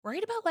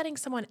Worried about letting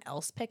someone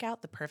else pick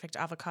out the perfect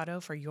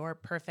avocado for your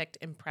perfect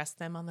impress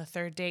them on the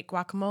third date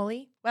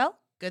guacamole? Well,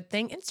 good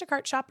thing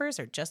Instacart shoppers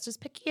are just as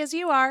picky as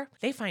you are.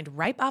 They find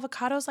ripe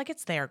avocados like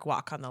it's their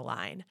guac on the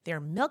line. They're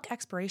milk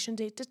expiration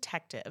date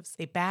detectives.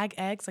 They bag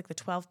eggs like the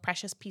 12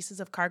 precious pieces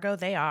of cargo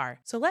they are.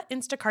 So let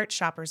Instacart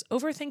shoppers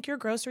overthink your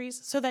groceries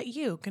so that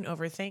you can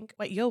overthink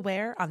what you'll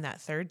wear on that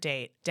third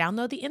date.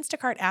 Download the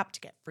Instacart app to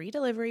get free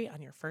delivery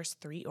on your first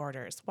 3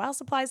 orders while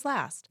supplies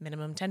last.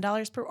 Minimum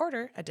 $10 per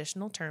order.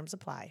 Additional terms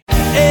apply.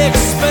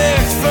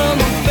 Expect from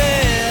a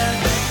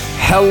bed.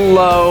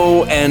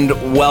 Hello and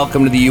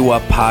welcome to the U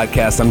Up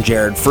podcast. I'm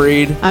Jared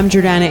Freed. I'm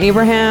Jordana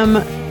Abraham.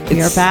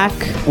 We are back.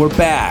 We're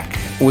back.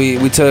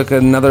 We took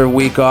another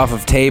week off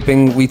of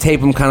taping. We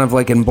tape them kind of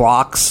like in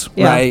blocks,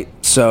 right?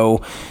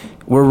 So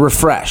we're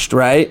refreshed,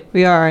 right?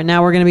 We are.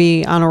 Now we're going to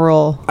be on a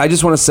roll. I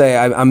just want to say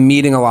I'm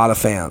meeting a lot of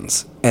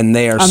fans, and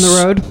they are on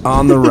the road.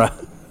 On the road.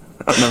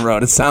 On the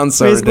road. It sounds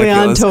so basically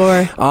ridiculous.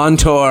 on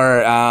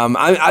tour.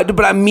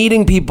 But I'm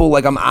meeting people,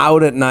 like I'm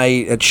out at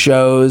night at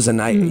shows, and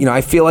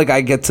I feel like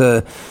I get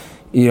to,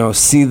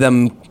 see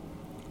them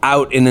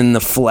out and in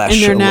the flesh.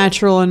 In their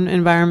natural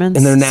environments.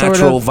 In their natural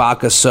sort of.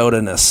 vodka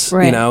soda-ness,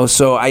 right.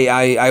 So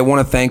I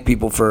want to thank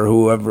people for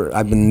whoever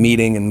I've been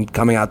meeting and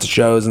coming out to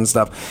shows and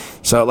stuff.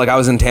 So like I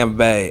was in Tampa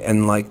Bay,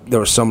 and like there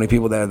were so many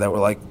people there that were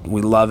like,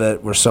 we love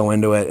it, we're so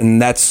into it, and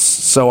that's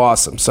so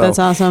awesome. So that's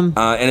awesome.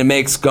 And it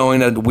makes going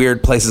to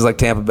weird places like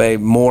Tampa Bay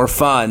more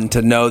fun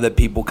to know that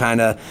people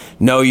kind of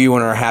know you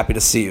and are happy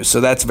to see you.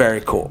 So that's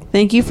very cool.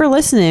 Thank you for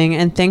listening,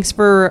 and thanks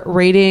for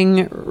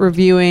rating,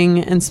 reviewing,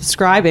 and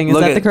subscribing. Is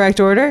that the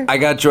correct order? I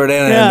got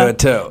Jordana into it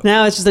too.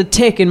 Now it's just a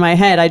tick in my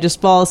head. I just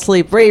fall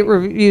asleep. Rate,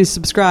 review,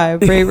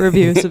 subscribe. Rate,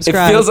 review,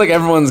 subscribe. It feels like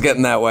everyone's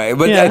getting that way.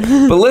 But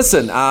but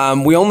listen,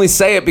 we only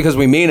say it because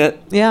we mean it.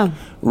 Yeah.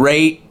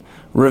 Rate,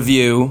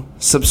 review,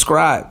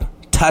 subscribe.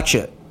 Touch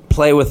it.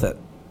 Play with it.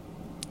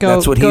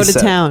 That's what he said. Go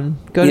to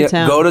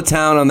town. Go to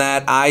town on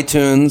that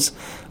iTunes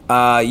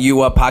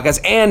U Up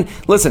podcast. And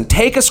listen,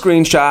 take a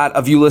screenshot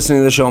of you listening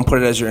to the show and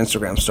put it as your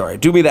Instagram story.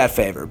 Do me that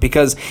favor,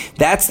 because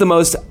that's the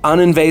most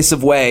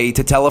uninvasive way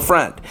to tell a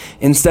friend.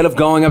 Instead of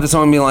going up to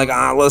someone and being like,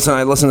 listen,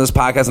 I listen to this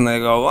podcast, and they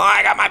go,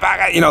 I got my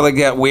podcast. They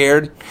get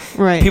weird.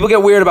 Right. People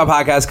get weird about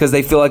podcasts because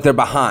they feel like they're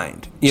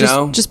behind.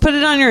 Just put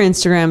it on your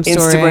Instagram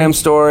story. Instagram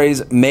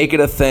stories, make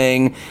it a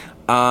thing.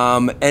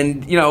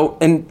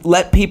 And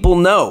let people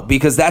know,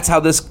 because that's how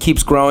this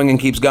keeps growing and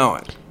keeps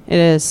going. It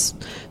is.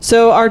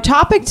 So our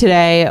topic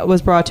today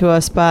was brought to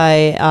us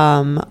by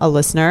a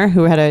listener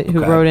who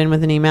wrote in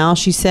with an email.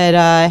 She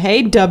said,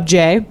 "Hey, Dub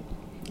J,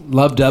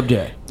 love Dub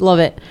J, love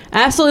it.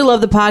 Absolutely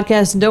love the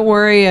podcast, and don't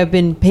worry, I've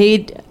been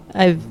paid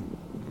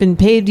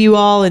you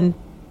all in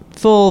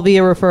full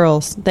via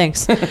referrals.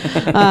 Thanks.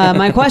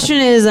 My question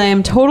is, am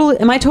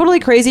I totally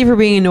crazy for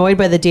being annoyed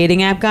by the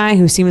dating app guy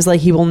who seems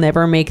like he will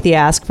never make the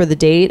ask for the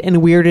date, and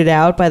weirded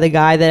out by the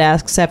guy that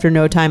asks after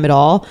no time at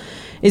all?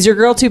 Is your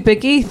girl too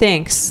picky?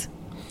 Thanks."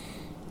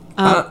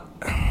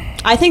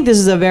 I think this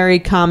is a very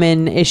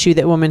common issue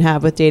that women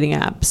have with dating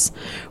apps,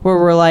 where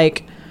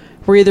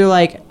we're either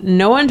like,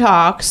 no one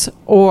talks,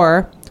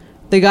 or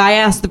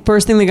the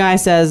first thing the guy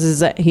says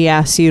is that he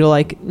asks you to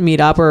like meet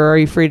up, or are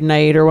you free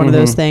tonight, or one of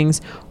those things.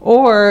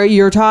 Or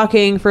you're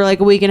talking for like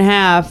a week and a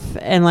half,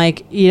 and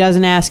like he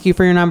doesn't ask you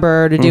for your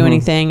number or to do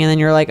anything, and then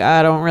you're like,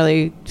 I don't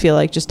really feel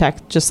like just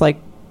like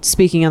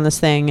speaking on this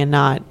thing and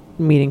not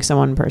meeting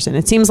someone in person.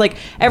 It seems like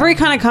every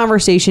kind of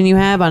conversation you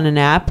have on an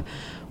app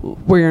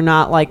where you're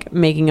not like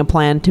making a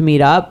plan to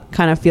meet up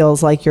kind of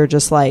feels like you're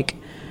just like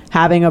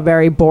having a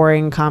very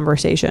boring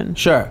conversation.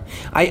 Sure.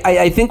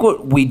 I think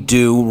what we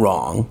do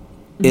wrong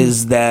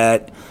is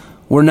that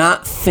we're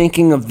not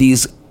thinking of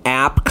these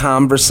app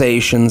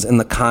conversations in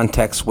the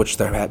context which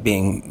they're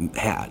being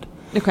had.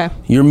 Okay.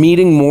 You're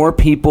meeting more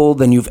people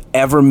than you've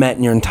ever met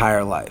in your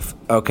entire life,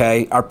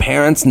 okay? Our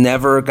parents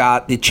never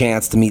got the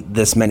chance to meet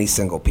this many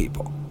single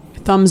people.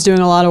 Thumb's doing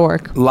a lot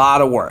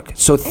of work.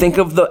 So think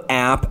of the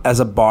app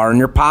as a bar in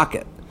your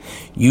pocket.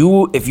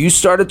 If you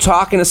started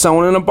talking to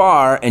someone in a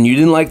bar and you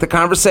didn't like the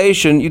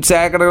conversation, you'd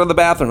say, I gotta go to the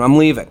bathroom, I'm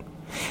leaving.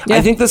 Yeah.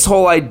 I think this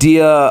whole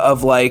idea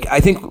of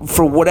I think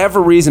for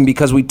whatever reason,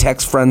 because we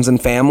text friends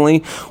and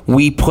family,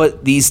 we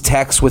put these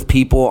texts with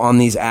people on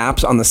these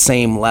apps on the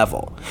same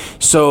level.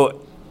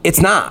 So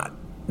it's not.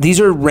 These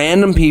are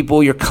random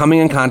people you're coming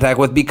in contact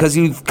with because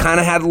you've kind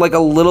of had like a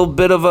little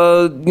bit of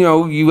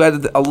you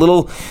had a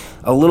little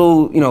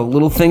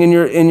thing in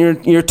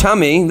your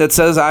tummy that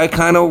says, I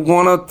kind of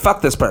want to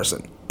fuck this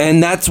person.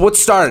 And that's what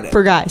started it.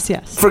 For guys,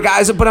 yes. For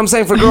guys, but I'm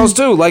saying for girls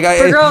too. For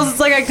girls, it's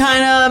like I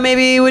kind of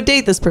maybe would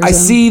date this person. I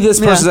see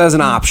this person as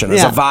an option,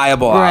 as a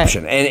viable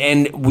option.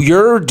 And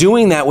you're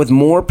doing that with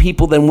more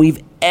people than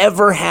we've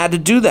ever had to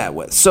do that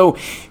with. So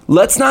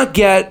let's not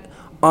get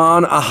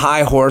on a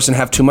high horse and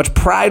have too much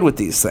pride with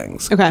these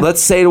things. Okay.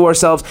 Let's say to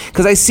ourselves,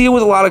 because I see it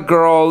with a lot of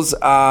girls,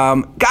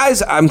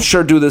 guys I'm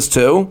sure do this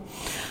too.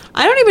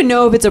 I don't even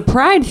know if it's a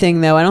pride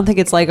thing, though. I don't think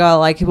it's like, oh,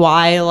 like,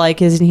 why,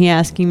 like, isn't he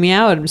asking me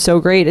out? I'm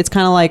so great. It's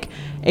kind of like,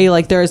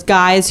 there's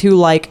guys who,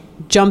 like,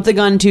 jump the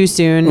gun too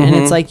soon, and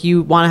it's like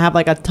you want to have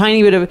like a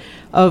tiny bit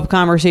of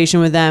conversation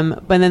with them,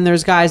 but then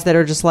there's guys that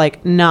are just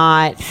like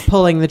not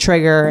pulling the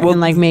trigger and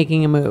like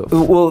making a move.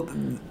 Well,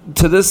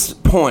 to this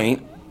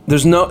point,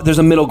 there's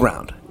a middle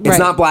ground. It's Right.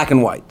 not black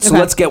and white. So Okay.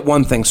 let's get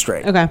one thing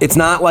straight. Okay. It's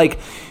not like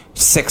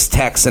 6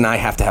 texts and I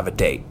have to have a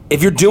date.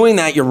 If you're doing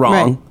that, you're wrong.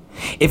 Right.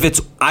 If it's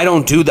I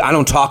don't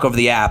talk over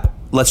the app,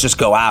 let's just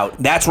go out.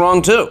 That's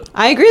wrong too.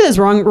 I agree. That's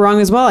wrong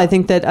as well. I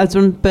think that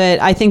but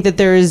I think that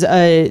there's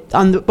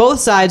on both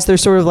sides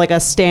there's sort of like a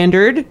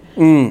standard,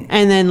 and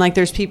then like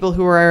there's people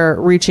who are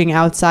reaching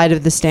outside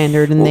of the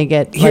standard, and they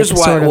get here's like,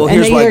 why- sort of, well, and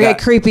here's they why either guy-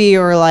 get creepy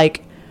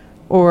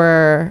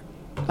or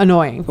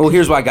annoying. Well,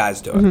 here's why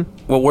guys do it.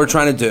 What we're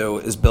trying to do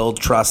is build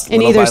trust. In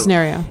little either by-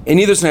 scenario. In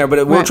either scenario,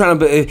 but we're Right. trying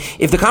to.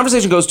 If the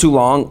conversation goes too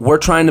long, we're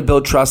trying to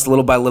build trust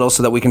little by little,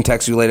 so that we can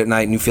text you late at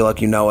night and you feel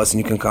like you know us and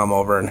you can come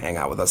over and hang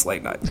out with us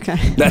late night. Okay.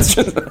 That's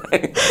just.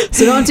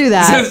 So don't do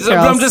that. So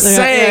I'm just girls.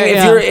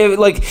 saying, if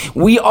like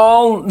we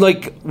all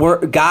like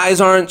guys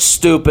aren't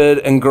stupid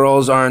and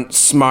girls aren't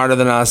smarter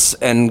than us,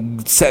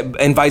 and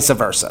vice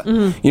versa.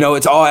 You know,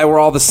 we're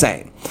all the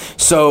same.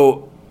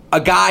 So a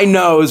guy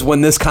knows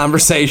when this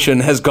conversation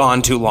has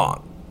gone too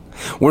long.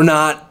 We're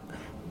not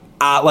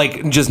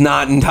like just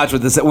not in touch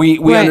with this. We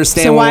Right.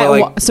 understand. So when we're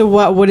like, so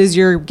what is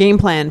your game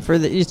plan for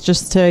the? It's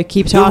just to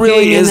keep There talking.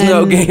 really is and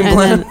no then- game and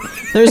plan. then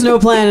there's no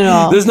plan at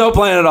all. there's no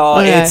plan at all.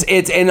 Okay.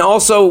 It's and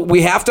also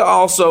we have to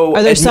also.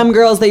 Are there some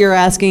girls that you're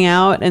asking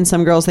out and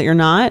some girls that you're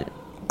not?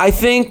 I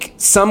think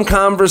some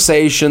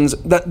conversations,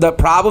 the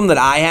problem that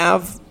I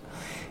have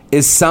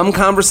is some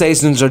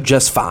conversations are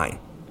just fine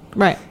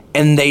Right.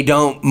 and they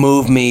don't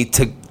move me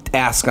to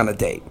ask on a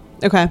date.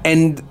 Okay.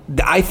 And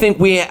I think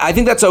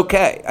that's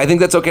okay. I think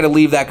that's okay to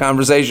leave that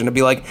conversation, to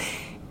be like,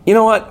 you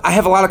know what? I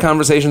have a lot of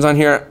conversations on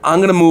here. I'm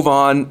going to move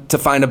on to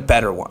find a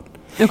better one.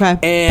 Okay.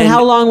 And but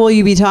how long will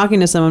you be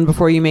talking to someone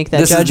before you make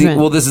that judgment?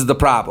 This is the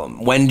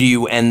problem. When do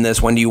you end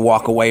this? When do you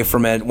walk away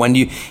from it? When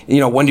do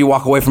you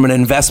walk away from an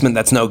investment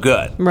that's no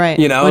good? Right.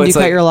 You know, When do it's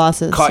you cut your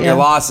losses? Cut Yeah. your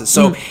losses.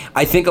 So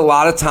I think a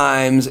lot of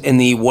times in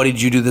the what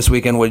did you do this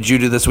weekend? What did you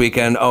do this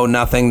weekend? Oh,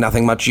 nothing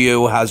much.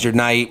 You? How's your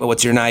night?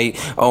 What's your night?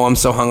 Oh, I'm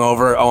so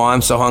hungover. Oh,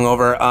 I'm so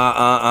hungover.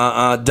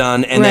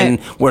 Done. And then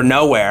we're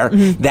nowhere.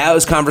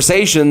 Those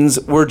conversations,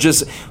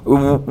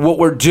 what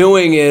we're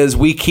doing is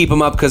we keep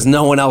them up because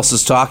no one else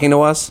is talking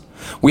to us.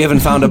 We haven't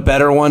found a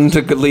better one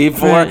to leave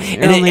for. Right.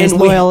 You're only as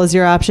loyal as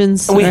your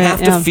options. And we Right, have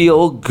to yeah.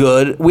 feel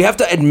good. We have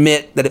to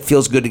admit that it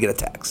feels good to get a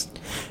text,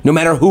 no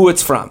matter who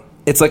it's from.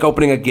 It's like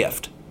opening a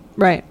gift,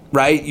 Right.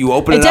 right? You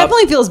open it It up.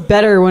 definitely feels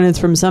better when it's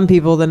from some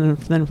people than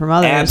from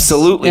others.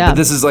 Absolutely. Yeah. But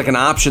this is like an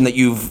option that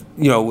you've,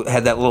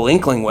 had that little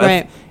inkling with.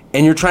 Right.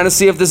 And you're trying to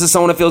see if this is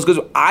someone that feels good.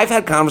 I've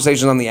had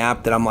conversations on the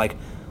app that I'm like,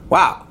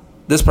 wow,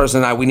 this person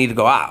and I, we need to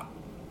go out.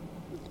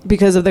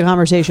 because of the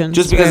conversation.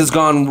 Just because Right. it's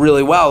gone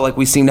really well. Like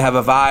we seem to have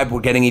a vibe. We're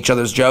getting each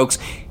other's jokes.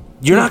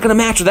 You're not going to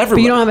match with But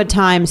everybody. you don't have a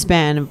time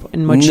span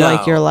in which No.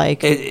 like you're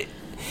like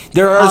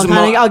there are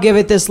I'll give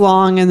it this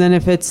long, and then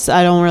if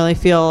I don't really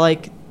feel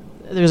like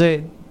there's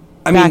a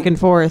back and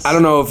forth. I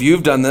don't know if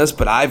you've done this,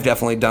 but I've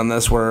definitely done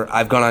this where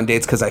I've gone on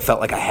dates because I felt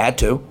like I had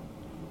to.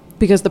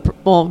 Because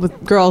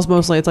with girls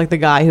mostly it's like the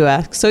guy who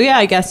asks. So yeah,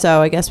 I guess so.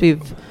 I guess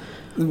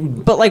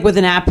but like with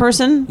an app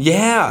person.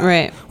 Yeah.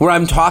 Right. Where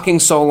I'm talking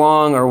so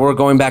long or we're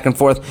going back and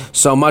forth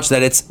so much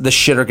that it's the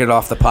shit or get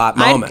off the pot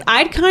moment.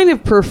 I'd kind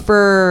of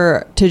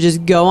prefer to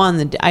just go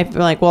on I feel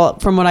like, well,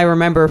 from what I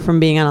remember from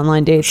being on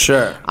online dates.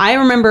 Sure. I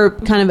remember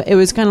it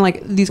was kind of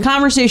like these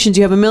conversations,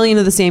 you have a million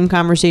of the same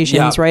conversations,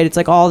 Yep. right? It's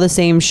like all the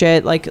same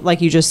shit.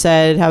 Like you just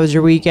said, how was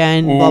your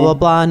weekend? Blah, blah,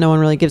 blah. No one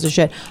really gives a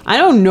shit. I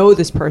don't know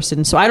this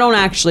person, so I don't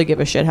actually give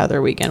a shit how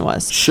their weekend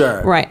was.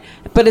 Sure. Right.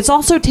 But it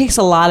also takes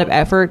a lot of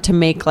effort to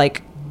make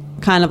like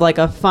kind of like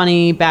a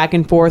funny back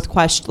and forth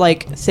question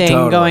thing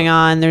Totally. going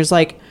on. There's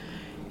like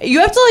you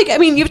have to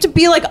you have to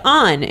be like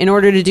on in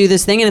order to do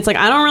this thing, and it's like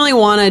I don't really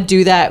want to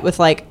do that with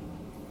like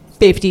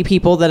 50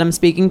 people that I'm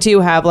speaking to.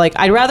 Have like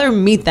I'd rather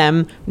meet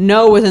them,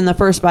 know within the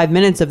first 5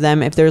 minutes of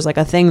them if there's like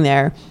a thing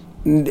there,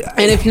 and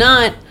if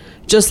not,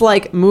 just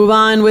like move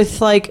on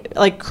with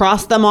like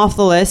cross them off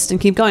the list and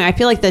keep going. I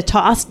feel like the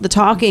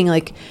talking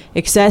like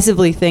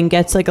excessively thing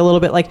gets like a little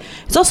bit like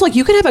it's also like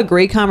you can have a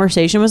great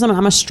conversation with someone.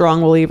 I'm a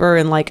strong believer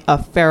in like a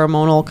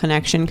pheromonal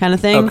connection kind of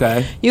thing.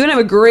 Okay. You can have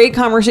a great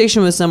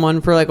conversation with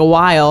someone for like a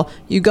while.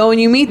 You go and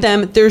you meet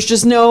them. There's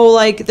just no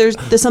like there's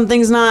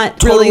something's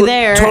not really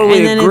there, totally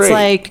and then agree. it's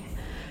like.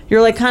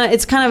 You're like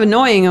it's kind of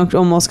annoying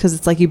almost because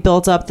it's like you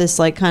built up this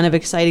like kind of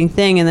exciting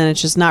thing and then it's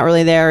just not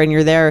really there and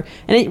you're there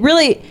and it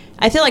really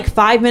I feel like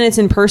 5 minutes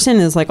in person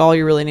is like all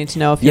you really need to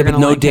know if Yeah, you're but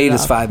gonna no like date it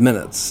is up. 5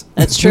 minutes.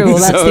 That's true. Well,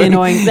 that's the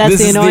annoying. That's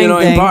this the is annoying the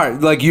annoying thing.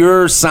 part. Like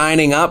you're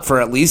signing up for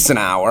at least an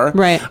hour.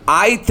 Right.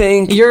 I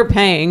think You're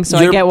paying, so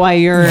I You're- get why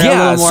you're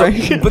Yeah, a little more.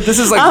 so- but this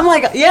is like- I'm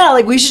like, yeah,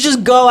 like we should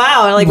just go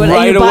out. Like when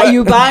Right away.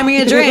 you buy me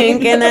a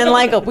drink, and then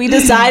like we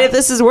decide if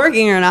this is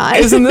working or not.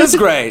 Isn't this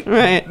great?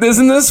 Right.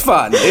 Isn't this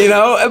fun?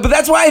 But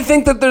that's why I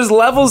think that there's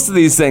levels to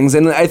these things,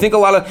 and I think a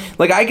lot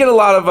of I get a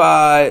lot of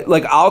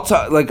I'll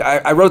talk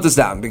I wrote this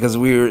down because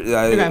we were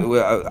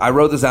I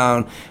wrote this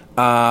down.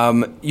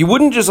 You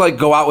wouldn't just like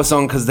go out with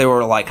someone because they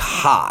were like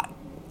hot.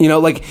 You know,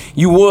 like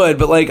you would,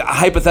 but like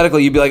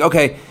hypothetically, you'd be like,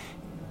 okay,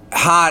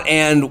 hot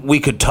and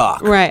we could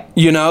talk. Right.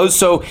 You know,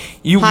 so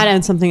you Hot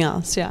and something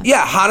else. Yeah.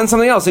 Yeah, hot and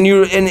something else. And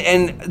you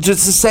and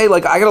just to say,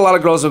 like, I get a lot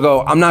of girls who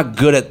go, I'm not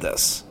good at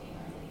this.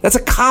 That's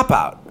a cop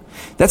out.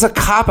 That's a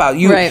cop out.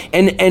 Right.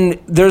 And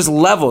there's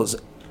levels.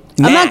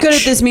 I'm not good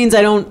at this means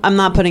I'm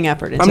not putting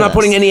effort into I'm not this.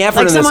 putting any effort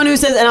like in someone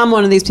this. who says, and I'm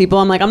one of these people,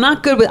 I'm like, I'm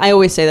not good with, I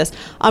always say this,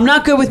 I'm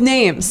not good with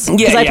names.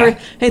 Yeah.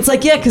 It's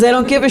like, because I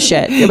don't give a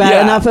shit about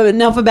Yeah.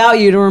 enough about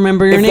you to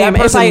remember your If name.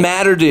 that person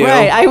mattered to you.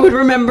 Right, I would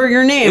remember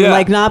your name. Yeah.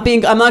 Like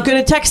I'm not good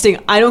at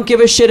texting. I don't give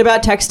a shit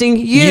about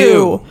texting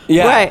you.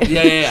 Yeah. Right.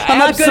 Yeah. I'm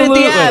not good at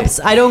Absolutely. the apps.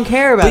 I don't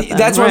care about them.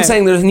 That's what I'm Right.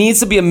 saying. There needs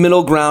to be a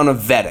middle ground of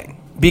vetting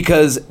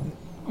because,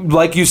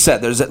 like you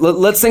said,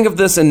 let's think of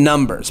this in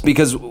numbers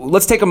because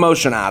let's take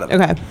emotion out of it.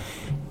 Okay.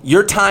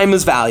 Your time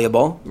is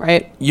valuable.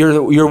 Right.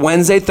 Your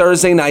Wednesday,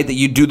 Thursday night that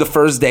you do the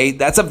first date,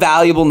 that's a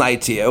valuable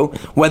night to you,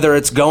 whether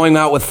it's going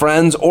out with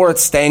friends or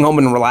it's staying home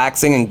and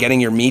relaxing and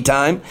getting your me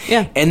time.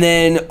 Yeah. And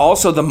then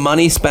also the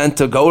money spent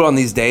to go on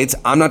these dates.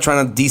 I'm not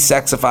trying to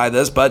desexify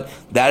this, but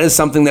that is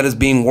something that is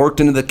being worked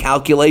into the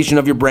calculation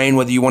of your brain,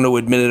 whether you want to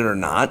admit it or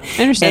not.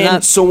 I understand and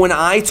that. so when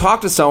I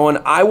talk to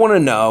someone, I want to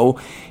know,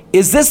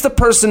 is this the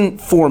person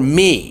for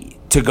me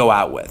to go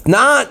out with?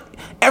 Not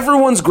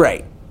everyone's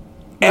great.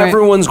 Right.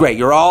 Everyone's great.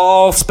 You're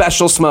all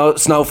special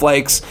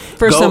snowflakes.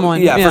 For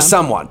someone, Yeah, yeah. for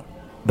someone.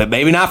 But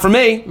maybe not for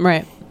me.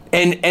 Right.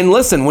 And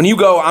listen, when you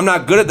go, I'm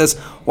not good at this,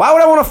 why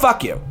would I want to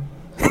fuck you?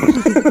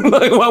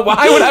 Like,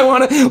 why would I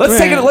want to? Let's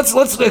take it.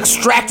 Let's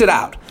extract it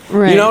out.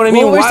 Right. You know what I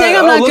mean? Well, we're saying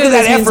I'm not look good at at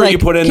that this means, effort like, you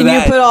put into can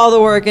that. you put all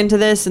the work into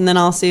this, and then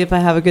I'll see if I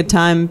have a good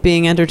time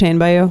being entertained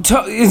by you?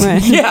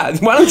 Right. Yeah.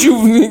 Why don't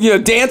you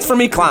dance for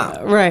me,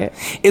 clown? Right.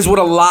 Is what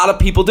a lot of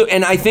people do.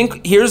 And I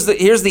think here's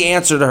the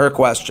answer to her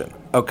question.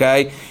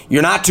 Okay,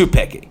 you're not too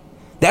picky.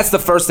 That's the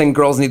first thing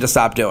girls need to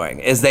stop doing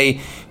is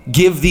they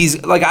give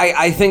these, like,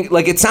 I think,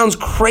 like, it sounds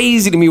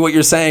crazy to me what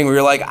you're saying where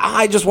you're like,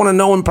 I just want to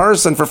know in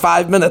person for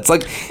 5 minutes.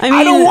 Like,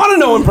 I don't want to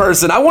know in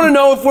person. I want to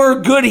know if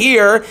we're good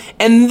here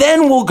and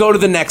then we'll go to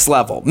the next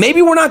level.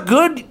 Maybe we're not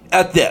good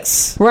at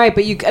this. Right,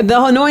 but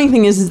the annoying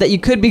thing is that you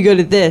could be good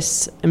at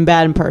this and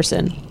bad in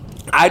person.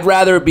 I'd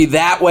rather it be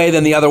that way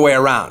than the other way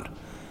around.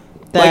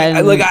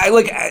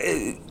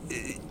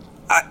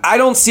 I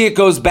don't see it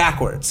goes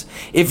backwards.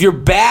 If you're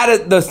bad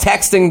at the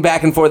texting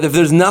back and forth, if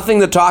there's nothing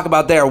to talk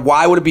about there,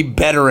 why would it be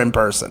better in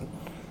person?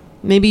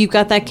 Maybe you've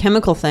got that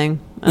chemical thing.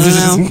 I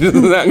don't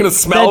know. Not gonna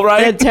smell that,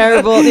 right. That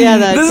terrible, yeah.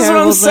 That this is what I'm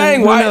terrible saying.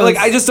 thing. Who Why? knows? Like,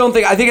 I just don't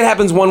think. I think it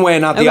happens one way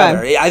and not the Okay.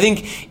 other. I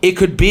think it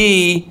could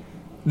be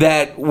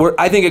that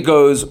I think it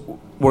goes.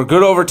 We're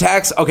good over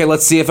text. Okay,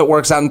 let's see if it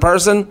works out in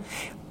person.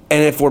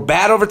 And if we're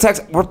bad over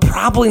text, we're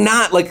probably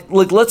not. Like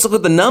let's look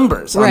at the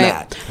numbers on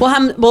that.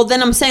 Well,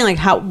 then I'm saying, like,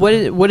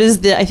 what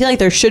is the? I feel like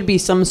there should be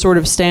some sort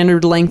of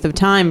standard length of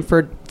time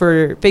for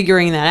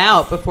figuring that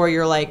out before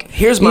you're like,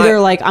 either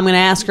like I'm going to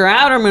ask her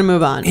out or I'm going to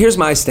move on. Here's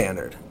my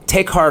standard.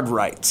 Take hard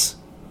rights.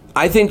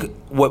 I think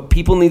what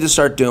people need to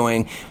start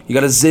doing, you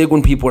got to zig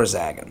when people are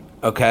zagging.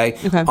 Okay?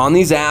 On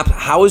these apps,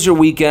 how was your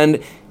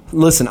weekend?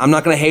 Listen, I'm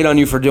not going to hate on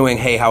you for doing,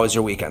 hey, how was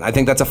your weekend? I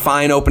think that's a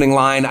fine opening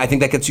line. I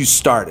think that gets you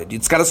started.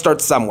 It's got to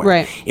start somewhere.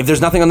 Right. If there's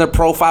nothing on their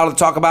profile to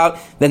talk about,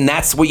 then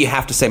that's what you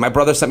have to say. My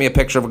brother sent me a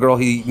picture of a girl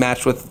he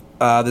matched with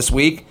this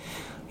week.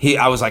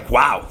 I was like,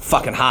 wow,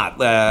 fucking hot.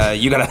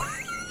 You got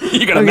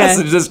to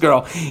message this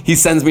girl. He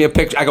sends me a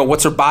picture. I go,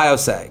 what's her bio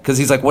say? Because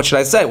he's like, what should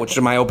I say? What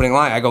should my opening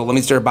line? I go, let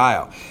me see her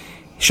bio.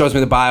 He shows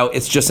me the bio.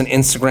 It's just an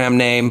Instagram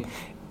name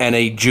and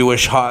a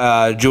Jewish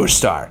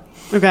star.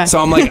 Okay. So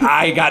I'm like,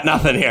 I got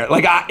nothing here.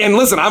 Like, and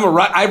listen, I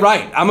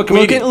write. I'm a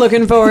comedian.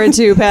 Looking forward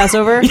to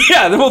Passover.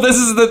 Yeah. Well, this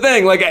is the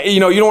thing. Like, you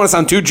don't want to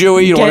sound too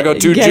Jewy. You don't want to go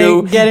too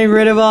Jew. Getting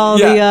rid of all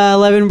the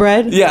leavened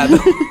bread. Yeah.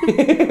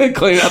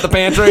 Cleaning out the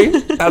pantry.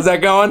 How's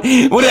that going?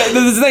 This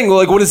is the thing.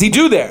 Like, what does he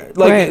do there?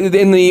 Like,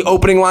 in the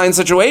opening line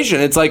situation,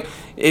 it's like,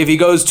 if he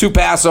goes too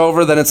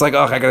Passover, then it's like,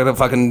 oh, I gotta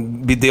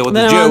fucking deal with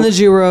the Jew. Then on the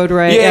Jew road,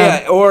 right?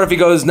 Yeah. Or if he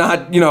goes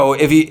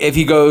if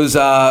he goes,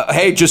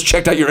 hey, just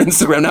checked out your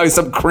Instagram. Now he's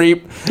some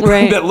creep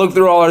that looked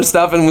through all our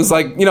stuff and was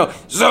like,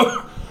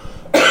 So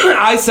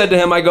I said to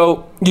him, I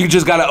go, you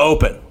just gotta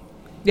open.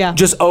 Yeah.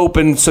 Just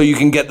open so you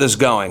can get this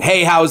going.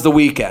 Hey, how's the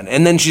weekend?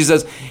 And then she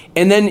says,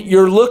 and then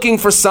you're looking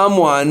for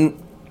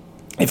someone.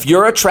 If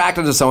you're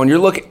attracted to someone, you're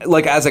looking,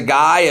 like, as a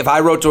guy, if I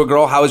wrote to a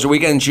girl, how was your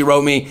weekend? And she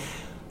wrote me,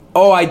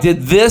 oh, I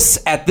did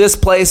this at this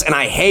place and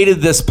I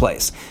hated this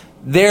place.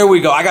 There we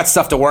go. I got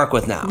stuff to work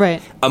with now.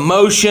 Right.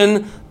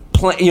 Emotion,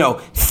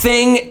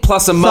 thing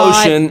plus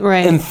emotion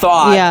and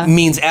thought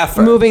means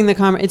effort.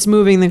 It's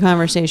moving the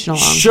conversation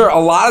along. Sure. A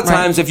lot of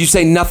times if you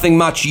say nothing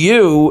much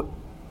you,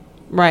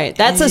 Right.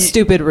 That's a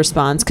stupid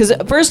response. Because,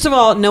 first of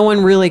all, no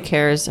one really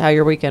cares how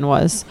your weekend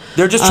was.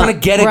 They're just trying to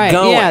get it right,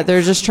 going. Yeah,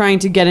 they're just trying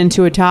to get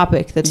into a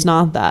topic that's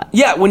not that.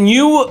 Yeah, when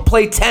you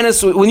play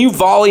tennis, when you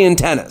volley in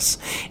tennis,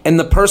 and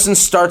the person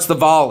starts the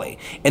volley,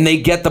 and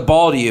they get the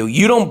ball to you,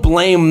 you don't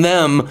blame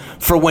them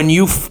for when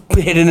you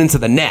hit it into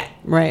the net.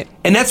 Right.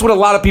 And that's what a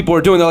lot of people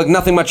are doing. They're like,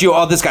 nothing much you.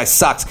 Oh, this guy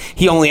sucks.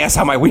 He only asked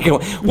how my weekend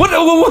was. What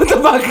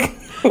the fuck?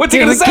 What's he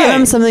going to say? Give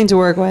him something to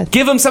work with.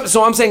 Give him something.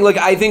 So I'm saying, like,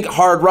 I think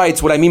hard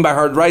rights, what I mean by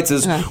hard rights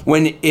is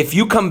if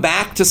you come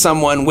back to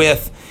someone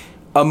with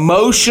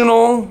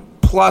emotional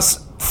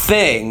plus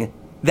thing,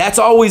 that's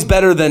always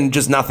better than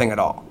just nothing at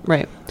all.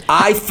 Right.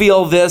 I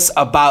feel this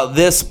about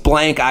this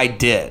blank I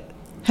did.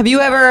 Have you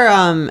ever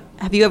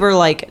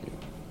like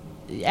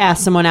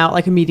asked someone out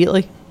like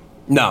immediately?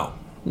 No.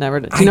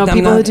 Never. Do you know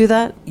people who do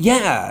that?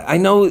 Yeah, I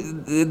know.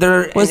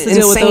 They're What's the insane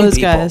deal with those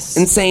people. guys?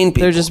 Insane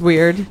people. They're just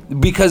weird.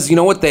 Because you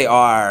know what they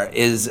are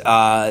is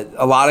a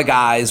lot of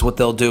guys, what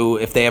they'll do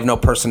if they have no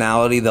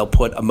personality, they'll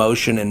put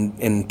emotion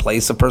in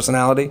place of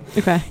personality.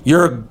 Okay.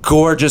 You're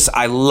gorgeous.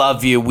 I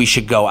love you. We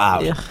should go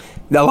out. Yeah.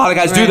 A lot of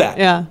guys do that.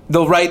 Yeah.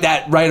 They'll write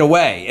that right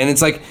away. And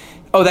it's like,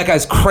 oh, that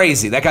guy's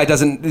crazy. That guy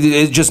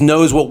just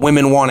knows what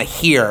women want to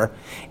hear.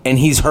 And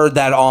he's heard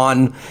that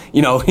on,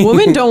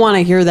 Women don't want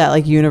to hear that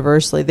like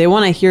universally. They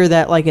want to hear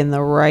that like in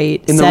the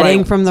right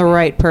setting from the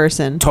right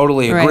person.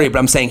 Totally agree. But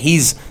I'm saying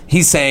he's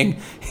saying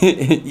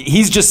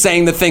he's just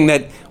saying the thing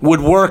that would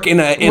work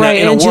in a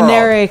world,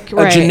 generic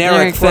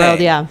thing. World,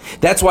 yeah.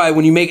 That's why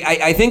when you make,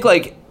 I think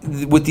like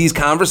with these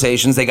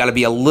conversations, they got to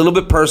be a little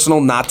bit personal,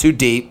 not too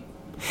deep.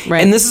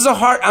 Right. And this is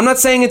I'm not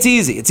saying it's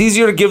easy. It's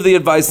easier to give the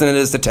advice than it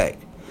is to take.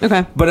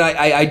 Okay. But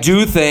I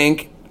do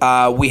think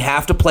we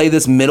have to play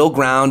this middle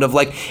ground of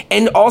like,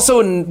 and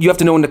also you have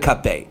to know when to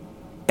cut bait.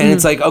 And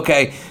it's like,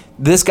 okay,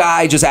 this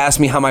guy just asked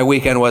me how my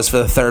weekend was for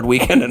the third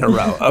weekend in a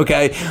row.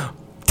 Okay,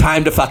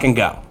 time to fucking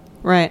go.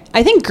 Right.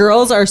 I think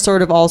girls are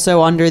sort of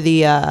also under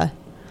the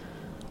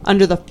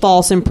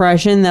false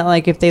impression that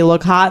like if they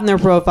look hot in their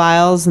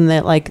profiles and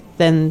that like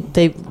then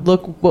they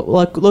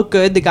look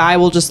good, the guy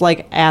will just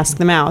like ask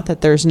them out. That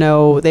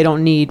they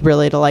don't need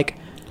really to like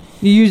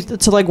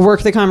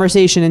work the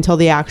conversation until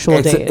the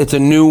actual date. It's a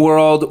new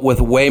world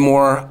with way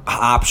more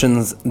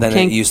options than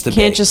it used to be.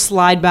 Can't just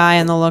slide by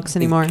on the looks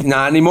anymore.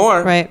 Not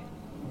anymore. Right.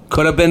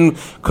 Could have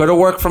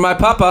worked for my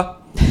papa.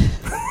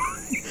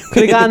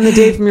 Could have gotten the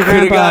date from your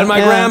grandpa. Could have gotten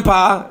my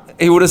grandpa.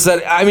 He would have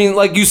said, I mean,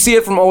 like you see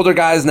it from older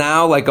guys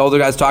now, like older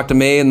guys talk to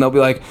me and they'll be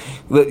like,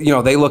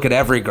 they look at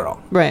every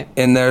girl. Right.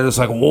 And they're just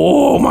like,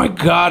 whoa, my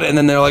God. And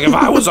then they're like, if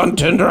I was on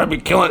Tinder, I'd be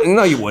killing.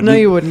 No, you wouldn't. No,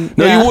 you wouldn't.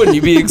 No, you wouldn't.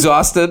 You'd be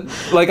exhausted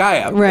like I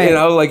am. Right.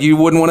 Like you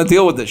wouldn't want to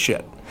deal with this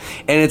shit.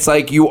 And it's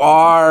like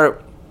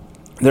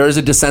there is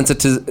a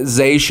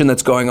desensitization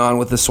that's going on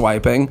with the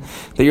swiping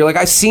that you're like,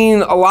 I've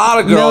seen a lot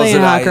of girls.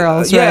 Hot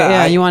girls, right?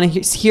 Yeah, you want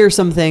to hear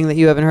something that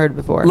you haven't heard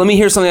before. Let me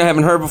hear something I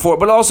haven't heard before,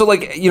 but also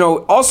like,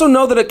 also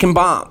know that it can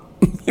bomb.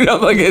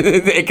 Like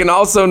it can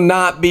also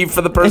not be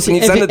for the person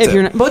you send it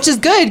to. Which is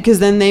good because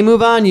then they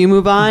move on, you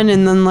move on,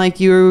 and then like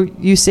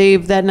you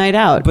save that night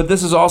out. But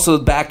this is also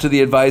back to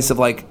the advice of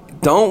like,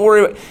 don't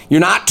worry.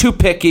 You're not too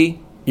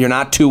picky. You're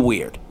not too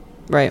weird.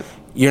 Right.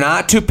 You're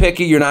not too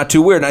picky. You're not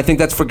too weird. And I think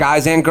that's for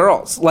guys and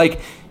girls. Like,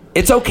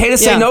 it's okay to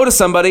say no to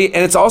somebody,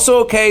 and it's also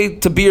okay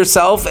to be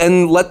yourself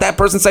and let that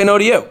person say no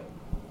to you.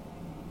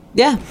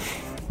 Yeah.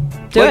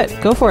 Do it.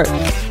 Go for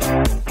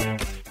it.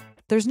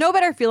 There's no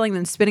better feeling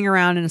than spinning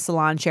around in a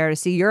salon chair to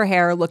see your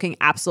hair looking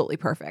absolutely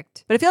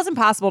perfect. But it feels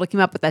impossible to keep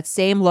up with that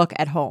same look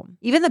at home.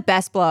 Even the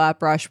best blowout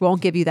brush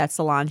won't give you that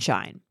salon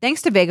shine.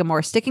 Thanks to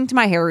Vegamore, sticking to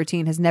my hair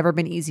routine has never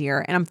been easier,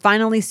 and I'm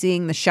finally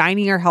seeing the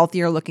shinier,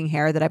 healthier looking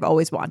hair that I've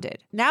always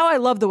wanted. Now I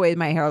love the way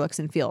my hair looks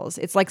and feels.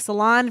 It's like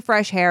salon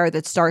fresh hair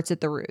that starts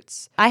at the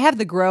roots. I have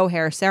the Grow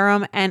Hair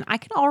Serum, and I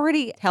can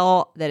already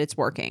tell that it's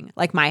working.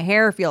 Like my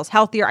hair feels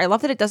healthier. I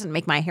love that it doesn't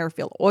make my hair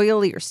feel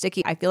oily or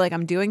sticky. I feel like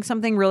I'm doing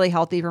something really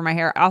healthy for my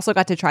hair. I also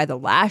got to try the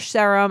lash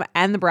serum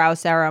and the brow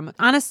serum.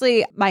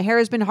 Honestly, my hair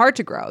has been hard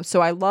to grow, so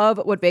I love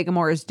what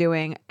Vegamore is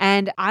doing,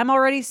 and I'm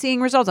already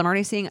seeing results. I'm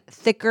already seeing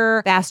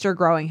thicker, faster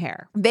growing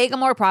hair.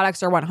 Vegamore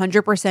products are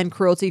 100%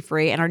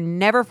 cruelty-free and are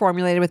never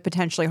formulated with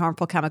potentially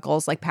harmful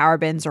chemicals like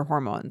parabens or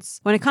hormones.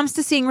 When it comes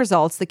to seeing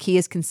results, the key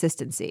is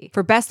consistency.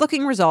 For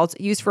best-looking results,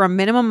 use for a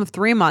minimum of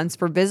 3 months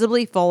for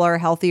visibly fuller,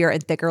 healthier,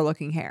 and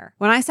thicker-looking hair.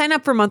 When I sign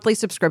up for monthly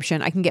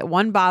subscription, I can get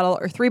 1 bottle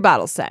or 3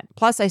 bottles sent.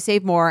 Plus, I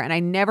save more, and I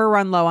never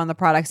run low on the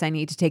products I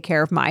need to take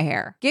care of my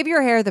hair. Give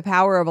your hair the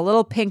power of a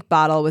little pink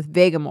bottle with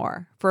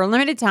Vegamore. For a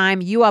limited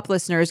time, You Up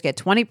listeners get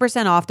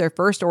 20% off their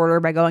first order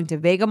by going to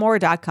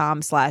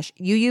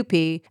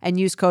vegamore.com/UUP and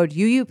use code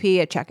UUP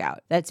at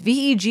checkout. That's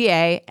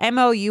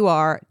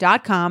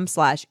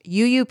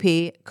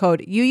VEGAMOUR.com/UUP,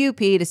 code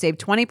UUP to save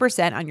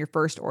 20% on your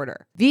first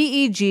order.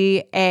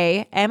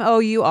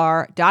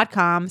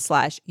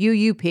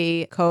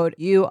 VEGAMOUR.com/UUP, code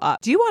UUP.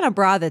 Do you want a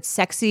bra that's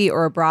sexy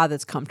or a bra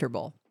that's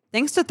comfortable?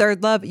 Thanks to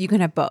Third Love, you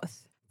can have both.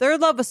 Third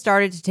Love was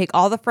started to take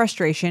all the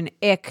frustration,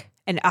 ick,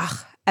 and ugh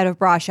out of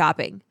bra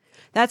shopping.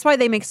 That's why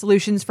they make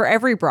solutions for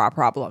every bra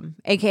problem,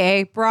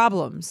 aka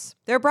problems.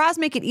 Their bras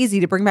make it easy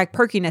to bring back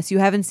perkiness you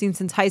haven't seen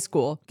since high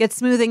school, get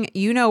smoothing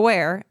you know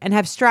where, and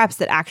have straps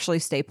that actually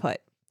stay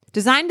put.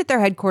 Designed at their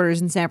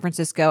headquarters in San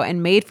Francisco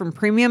and made from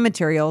premium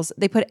materials,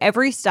 they put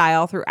every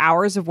style through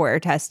hours of wear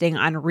testing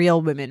on real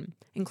women,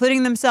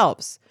 including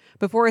themselves,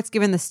 before it's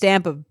given the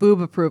stamp of boob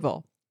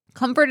approval.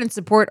 Comfort and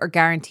support are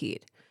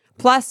guaranteed.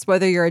 Plus,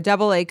 whether you're a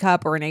AA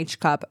cup or an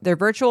H cup, their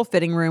virtual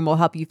fitting room will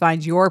help you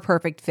find your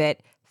perfect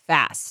fit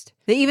fast.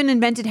 They even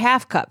invented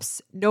half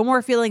cups. No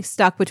more feeling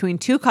stuck between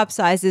two cup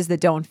sizes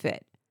that don't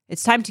fit.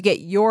 It's time to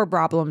get your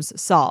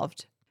problems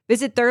solved.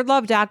 Visit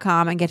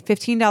thirdlove.com and get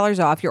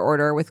 $15 off your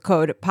order with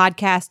code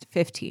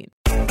podcast15.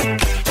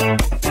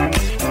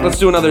 Let's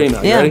do another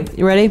email. Yeah. You ready?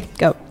 You ready?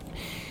 Go.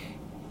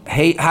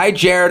 Hey, hi,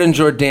 Jared and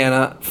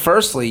Jordana.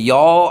 Firstly,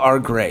 y'all are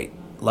great.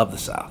 Love the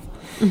South.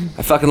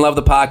 I fucking love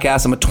the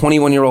podcast. I'm a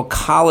 21-year-old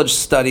college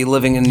student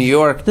living in New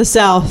York. The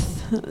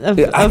South of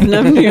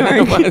New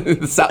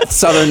York.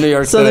 Southern New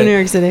York City. Southern New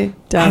York City.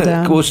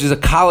 Downtown. Cool. She's a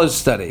college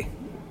study.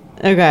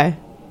 Okay.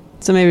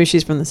 So maybe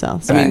she's from the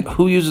South. Sorry. I mean,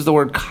 who uses the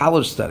word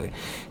college study?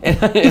 And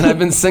I've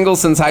been single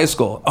since high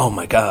school. Oh,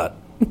 my God.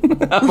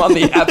 I'm on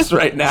the apps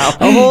right now.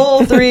 A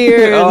whole 3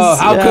 years. Oh,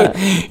 how could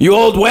you,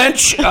 old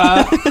wench?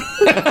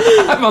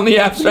 I'm on the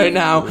apps right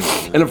now,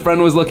 and a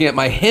friend was looking at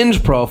my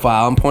Hinge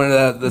profile and pointed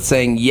out that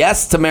saying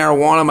yes to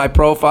marijuana on my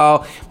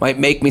profile might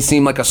make me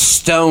seem like a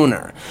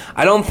stoner.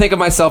 I don't think of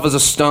myself as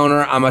a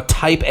stoner. I'm a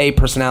type A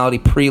personality,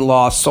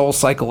 pre-law, soul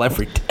cycle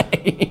every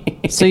day.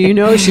 So you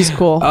know she's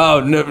cool.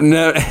 Oh,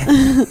 no.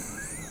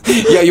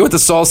 Yeah, you went to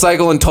Soul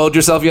Cycle and told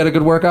yourself you had a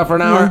good workout for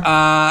an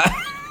hour?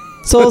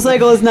 Soul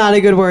Cycle is not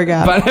a good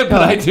workout. But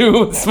I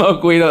do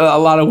smoke weed, a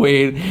lot of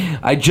weed.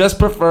 I just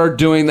prefer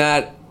doing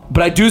that.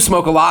 But I do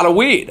smoke a lot of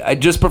weed. I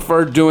just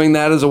prefer doing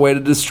that as a way to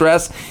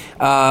distress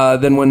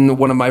than when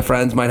one of my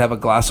friends might have a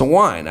glass of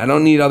wine. I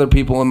don't need other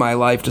people in my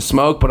life to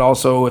smoke, but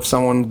also if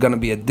someone's going to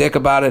be a dick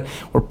about it,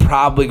 we're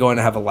probably going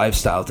to have a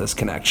lifestyle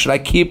disconnect. Should I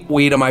keep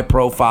weed on my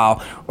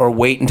profile or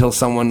wait until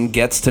someone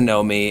gets to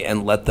know me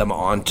and let them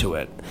onto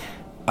it?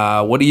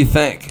 What do you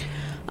think?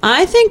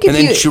 I think and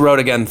then she wrote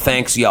again,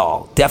 thanks,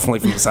 y'all. Definitely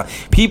from the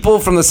South. People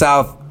from the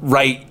South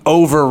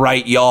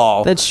overwrite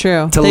y'all. That's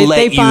true.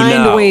 They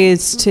find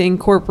ways to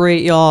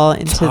incorporate y'all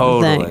into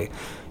the thing.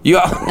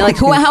 Like,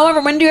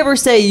 however, when do you ever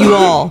say you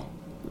all?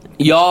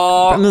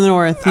 Y'all. From the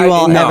North, you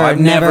all no, ever. I've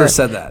never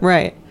said that.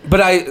 Right.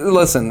 But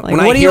listen, like,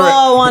 what do you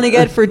all want to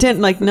get for dinner?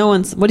 Like, no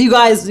one's, what do you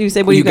guys, you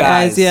say, what do you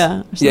guys?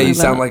 Yeah. Yeah, you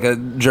sound like a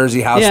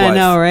Jersey housewife. Yeah, I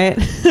know, right?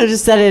 I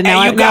just said it.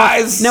 Now, hey, you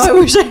guys. Now I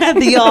wish I had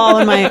the y'all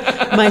in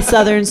my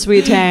southern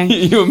sweet tang.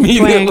 You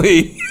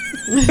immediately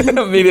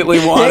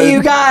wanted. Hey,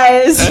 you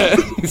guys.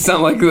 You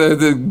sound like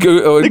the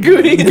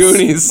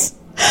Goonies.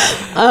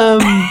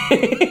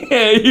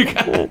 Hey, you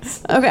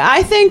guys. Okay,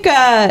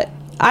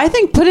 I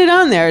think put it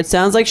on there. It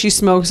sounds like she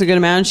smokes a good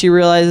amount. She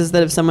realizes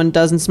that if someone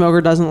doesn't smoke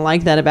or doesn't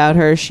like that about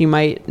her, she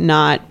might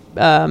not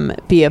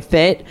be a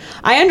fit.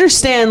 I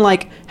understand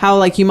like how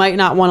like you might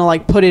not want to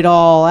like put it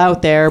all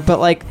out there, but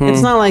like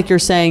it's not like you're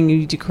saying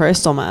you do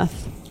crystal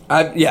meth.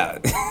 Yeah.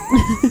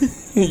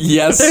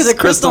 Yes. There's a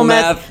crystal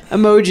meth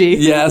emoji.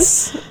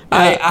 Yes.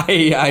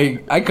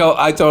 I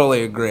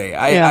totally agree.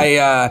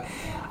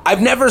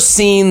 I've never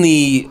seen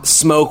the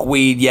smoke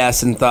weed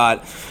yes and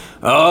thought,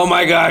 oh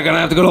my God, I'm gonna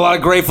have to go to a lot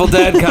of Grateful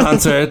Dead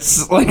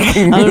concerts. Like, I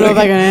don't know if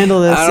I can handle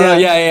this. I don't know.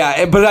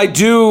 Yeah. But I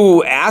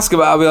do ask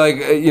about. I'll be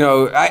like,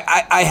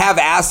 I have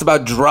asked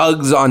about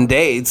drugs on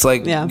dates.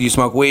 Like, do you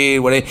smoke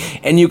weed?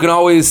 And you can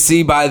always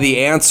see by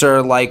the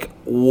answer like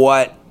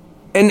what.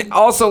 And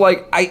also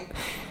like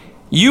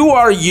you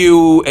are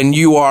you and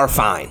you are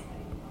fine.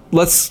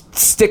 Let's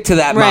stick to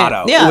that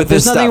motto. Yeah, with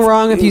there's this nothing stuff.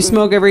 wrong if you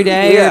smoke every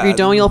day, or if you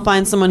don't, you'll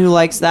find someone who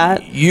likes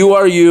that. You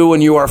are you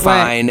and you are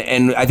fine,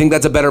 and I think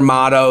that's a better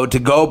motto to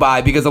go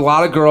by because a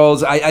lot of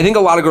girls, I think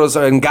a lot of girls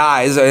and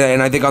guys,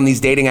 and I think on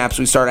these dating apps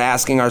we start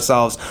asking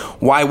ourselves,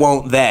 why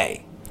won't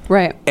they?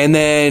 Right. And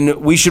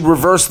then we should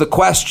reverse the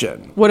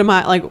question. What am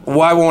I like?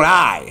 Why won't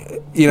I?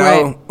 You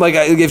know, like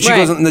if she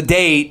goes on the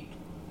date.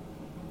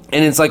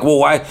 And it's like,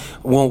 why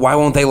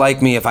won't they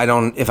like me if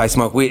I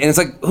smoke weed? And it's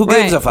like, who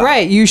gives a fuck?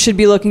 Right. You should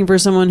be looking for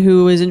someone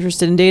who is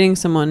interested in dating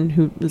someone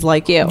who is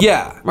like you.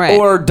 Yeah. Right.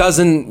 Or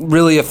doesn't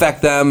really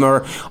affect them.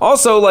 Or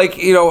also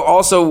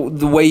also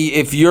the way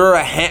if you're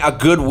a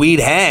good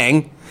weed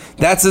hang,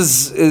 that's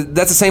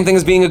the same thing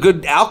as being a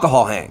good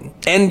alcohol hang.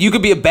 And you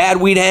could be a bad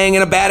weed hang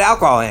and a bad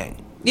alcohol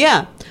hang.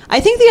 Yeah. I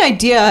think the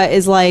idea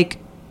is like,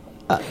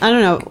 I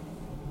don't know.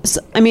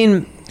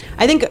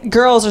 I think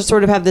girls are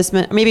sort of have this,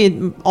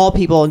 maybe all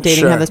people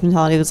dating have this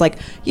mentality that's like,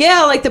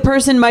 yeah, like the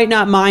person might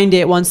not mind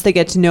it once they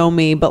get to know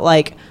me, but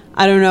like,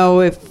 I don't know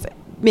if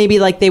maybe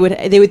like they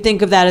would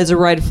think of that as a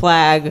red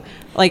flag,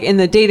 like in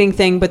the dating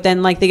thing, but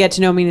then like they get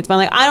to know me and it's fine.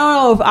 Like, I don't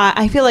know if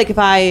I feel like if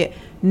I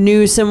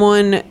knew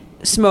someone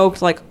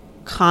smoked like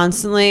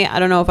constantly, I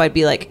don't know if I'd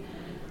be like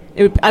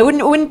it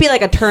wouldn't be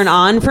like a turn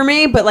on for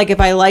me, but like if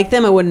I like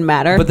them, it wouldn't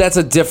matter. But that's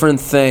a different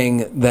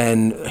thing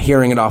than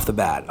hearing it off the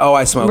bat. Oh,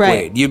 I smoke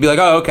Right. weed. You'd be like,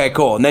 oh, okay,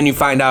 cool. And then you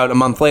find out a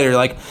month later, you're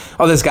like,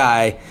 oh, this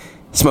guy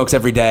smokes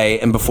every day,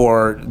 and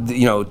before,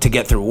 to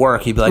get through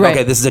work, he'd be like, Right.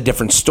 okay, this is a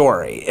different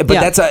story. But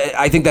Yeah.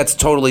 I think that's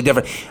totally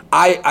different.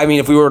 I mean,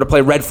 if we were to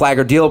play red flag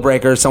or deal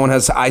breaker, someone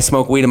has I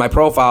smoke weed in my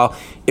profile,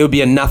 it would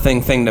be a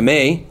nothing thing to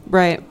me.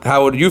 Right.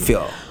 How would you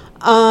feel?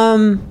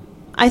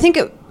 I think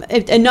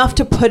enough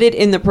to put it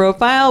in the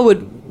profile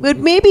would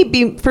maybe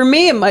be, for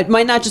me, it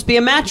might not just be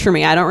a match for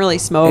me. I don't really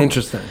smoke.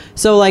 Interesting.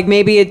 So like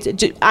maybe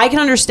I can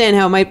understand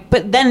how it might,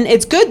 but then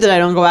it's good that I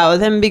don't go out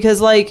with him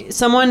because like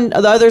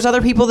there's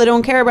other people that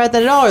don't care about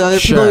that at all, or other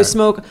people Sure. who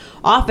smoke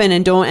often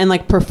and don't, and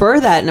like prefer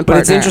that in a partner.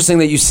 But it's interesting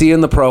that you see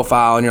in the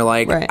profile and you're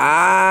like,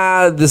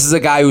 Right. this is a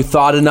guy who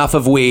thought enough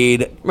of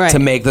weed Right. to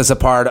make this a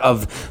part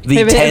of the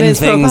In 10 his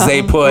things profile.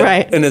 they put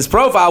Right. in his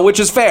profile, which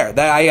is fair.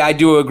 That I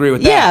do agree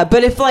with that. Yeah,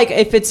 but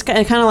if it's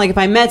kind of like if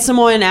I met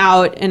someone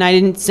out and I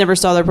never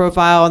saw their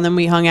profile and then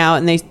we hung out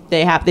and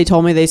they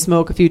told me they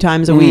smoke a few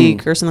times a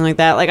week or something like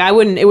that, like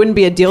it wouldn't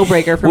be a deal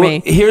breaker for Well,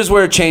 me. here's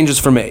where it changes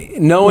for me.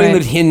 Knowing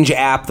Right. the Hinge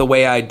app the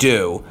way I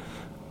do,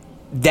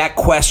 that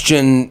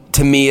question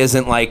to me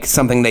isn't like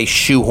something they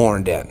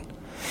shoehorned in.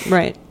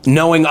 Right.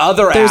 Knowing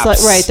other There's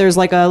apps, there's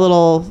like a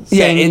little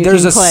thing you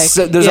there's can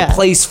click. there's Yeah. a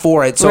place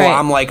for it. So Right.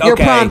 I'm like, okay, You're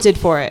prompted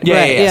for it. Yeah,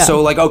 Right, yeah.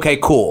 So like, okay,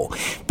 cool.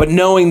 But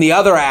knowing the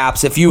other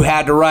apps, if you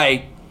had to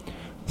write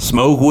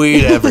smoke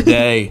weed every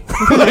day,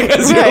 like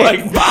as your Right.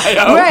 like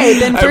bio, Right,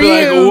 then I'd for be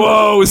like, you-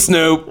 whoa,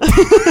 Snoop.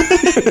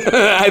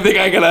 I think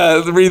I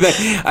gotta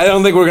rethink. I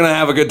don't think we're gonna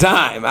have a good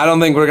time. I don't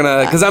think we're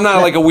gonna, because I'm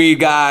not like a weed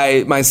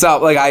guy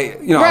myself. Like Right,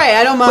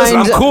 I don't Listen,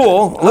 mind. I'm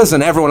cool.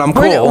 Listen, everyone, I'm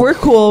cool. We're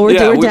cool. We're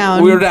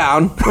down. We're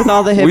down with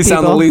all the hip We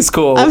sound the people. least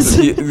cool.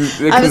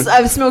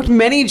 I've smoked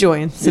many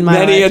joints in my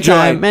Many a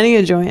lifetime. joint. Many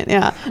a joint.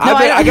 Yeah. No,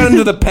 I got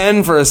into the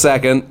pen for a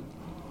second.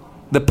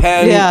 The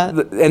pen, Yeah.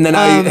 and then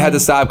I had to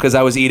stop because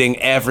I was eating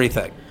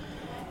everything.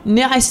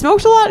 Yeah, I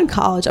smoked a lot in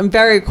college. I'm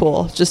very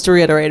cool. Just to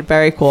reiterate,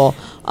 very cool.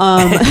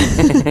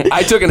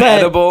 I took an But-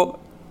 edible,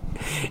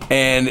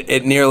 and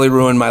it nearly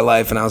ruined my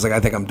life. And I was like, I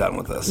think I'm done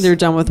with this. You're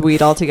done with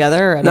weed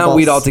altogether? Or Not edibles?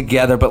 weed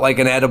altogether, but like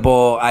an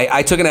edible.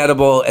 I took an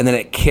edible, and then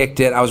it kicked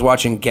in. I was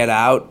watching Get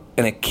Out,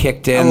 and it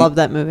kicked in. I love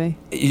that movie.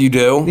 You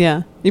do?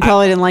 Yeah. You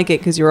probably didn't like it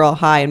because you were all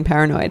high and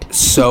paranoid.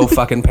 So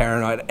fucking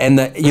paranoid. And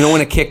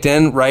when it kicked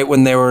in, right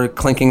when they were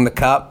clinking the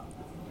cup.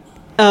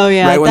 Oh,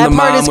 yeah. Right when that the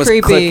part mom is was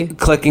creepy.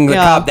 clicking the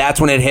Yeah. cup,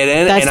 that's when it hit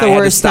in, That's and the I had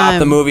to worst stop the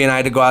time. movie, and I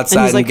had to go outside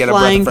And he's, like, get a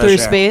breath flying of fresh through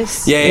air.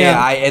 space? Yeah.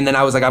 Yeah. And then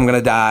I was like, I'm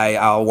gonna die.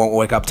 I won't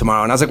wake up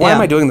tomorrow. And I was like, why Yeah.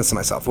 am I doing this to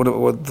myself?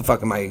 What the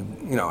fuck am I?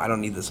 I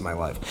don't need this in my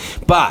life.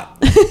 But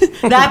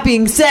That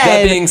being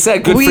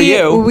said, good for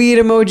you. Weed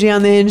emoji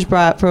on the Hinge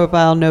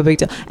profile, no big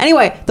deal.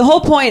 Anyway, the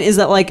whole point is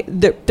that like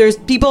there's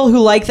people who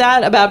like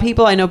that about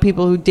people. I know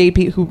people who date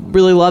people who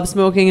really love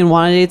smoking and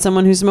want to date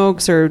someone who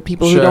smokes, or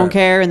people Sure. who don't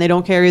care and they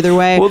don't care either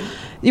way. Well,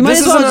 you might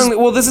as well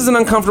just, this is an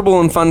uncomfortable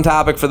and fun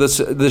topic for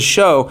this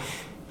show.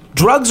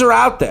 Drugs are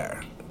out there.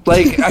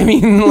 Like, I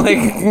mean, like,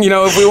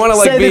 if we want to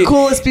like say be the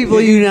coolest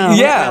people you know.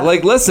 Yeah,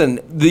 like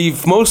listen, the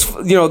most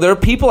there are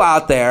people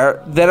out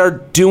there that are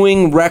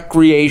doing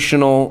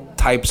recreational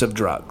types of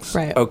drugs.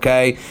 Right.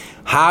 Okay?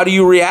 How do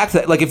you react to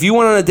that? Like if you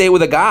went on a date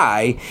with a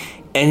guy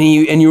and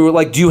you were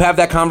like, do you have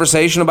that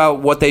conversation about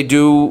what they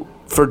do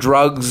for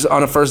drugs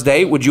on a first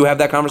date? Would you have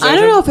that conversation? I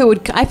don't know if it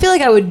would. I feel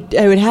like I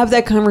would have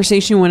that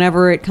conversation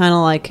whenever it kind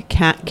of like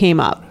came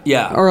up.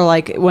 Yeah. Or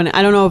like when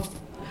I don't know if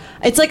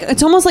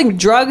it's almost like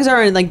drugs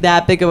aren't like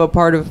that big of a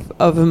part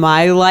of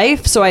my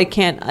life, so I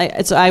can't.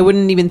 I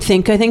wouldn't even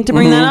think to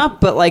bring that up.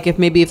 But like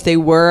if they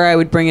were, I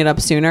would bring it up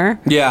sooner.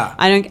 Yeah.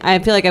 I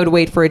feel like I would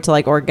wait for it to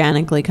like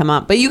organically come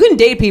up. But you can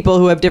date people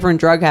who have different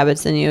drug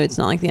habits than you. It's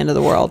not like the end of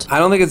the world. I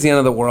don't think it's the end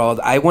of the world.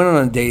 I went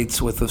on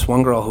dates with this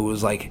one girl who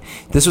was like,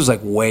 this was like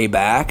way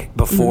back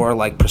before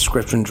like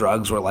prescription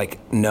drugs were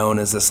like known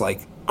as this like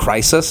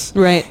crisis.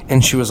 Right.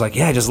 And she was like,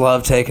 yeah, I just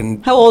love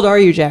taking. How old are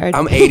you, Jared?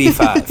 I'm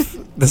 85.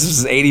 This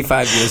was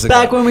 85 years ago.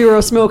 Back when we were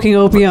smoking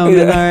opium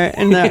in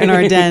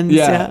our dens.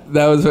 Yeah.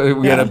 That was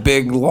we had a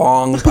big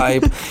long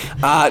pipe.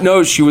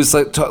 No, she was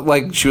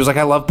like she was like,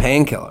 I love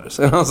painkillers,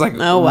 and I was like,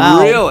 Oh,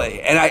 wow.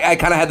 really? And I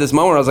kind of had this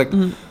moment where I was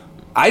like,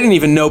 I didn't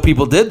even know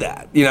people did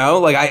that.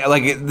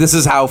 This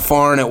is how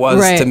foreign it was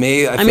Right. to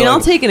me. I mean, I'll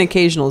take an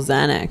occasional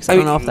Xanax. I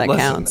don't know if that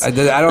listen, counts.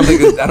 I don't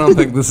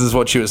think this is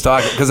what she was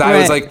talking, because I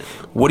was Right. like,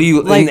 what do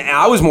you? Like- and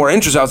I was more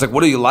interested. I was like,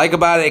 what do you like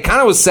about it? It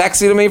kind of was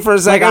sexy to me for a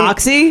Like second.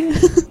 Oxy?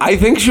 I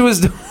think she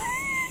was.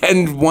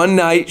 And one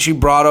night she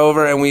brought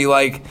over and we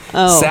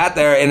sat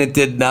there and it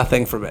did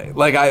nothing for me.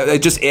 Like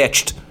it just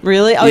itched.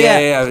 Really? Oh,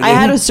 Yeah. I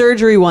had a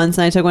surgery once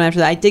and I took one after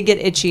that. I did get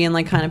itchy and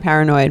like kind of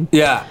paranoid.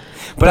 Yeah.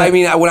 But I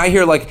mean, when I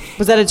hear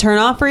Was that a turn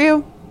off for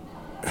you?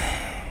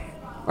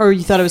 Or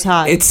you thought it was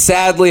hot? it's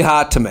sadly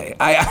hot to me.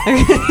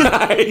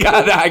 I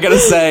gotta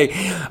say,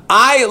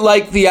 I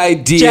like the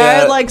idea.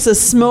 Jared likes a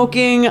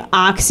smoking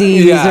Oxy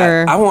user.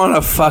 Yeah, I want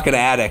a fucking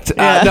addict.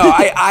 Yeah. No,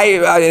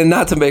 I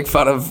not to make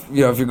fun of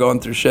if you're going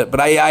through shit,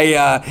 but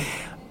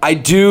I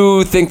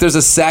do think there's a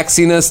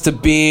sexiness to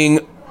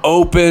being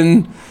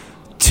open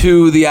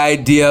to the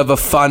idea of a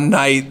fun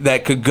night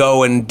that could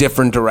go in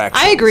different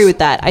directions. I agree with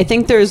that. I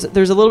think there's a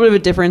little bit of a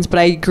difference, but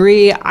I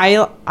agree. I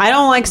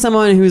don't like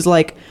someone who's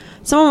like,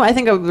 I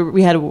think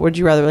we had, would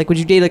you rather, like, would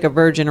you date like a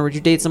virgin, or would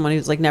you date someone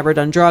who's like never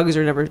done drugs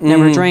or never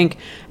drank?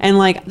 And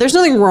like, there's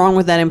nothing wrong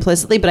with that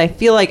implicitly, but I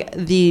feel like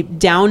the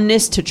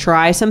downness to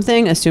try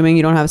something, assuming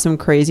you don't have some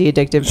crazy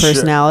addictive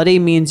personality,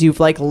 means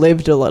you've like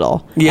lived a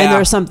little. Yeah. And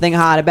there's something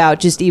hot about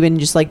just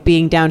like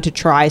being down to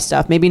try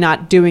stuff, maybe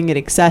not doing it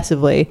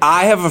excessively.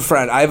 I have a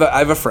friend. I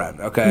have a friend.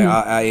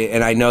 Okay,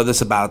 and I know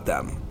this about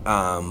them.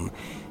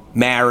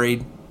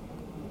 Married.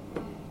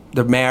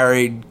 They're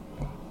married.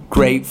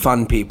 Great,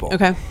 fun people.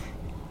 Okay.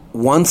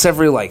 Once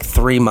every like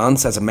 3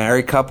 months, as a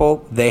married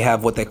couple, they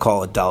have what they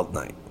call adult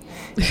night,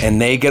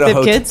 and they get a They have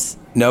hotel. kids?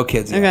 No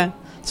kids. Yet. Okay.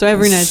 So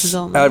every night's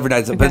adult night. Every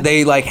night, Okay. but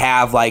they like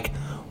have like,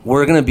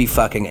 we're gonna be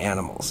fucking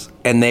animals,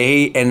 and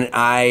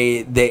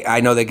I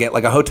know they get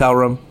like a hotel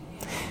room.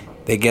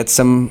 They get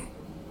some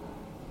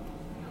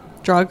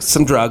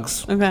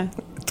drugs. Okay.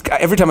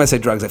 Every time I say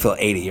drugs, I feel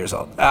 80 years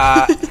old.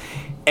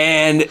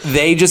 And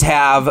they just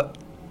have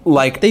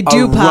like They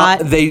do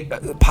pot.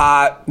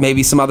 Pot,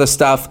 maybe some other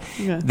stuff.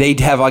 Okay. They'd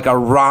have like a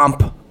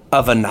romp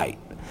of a night.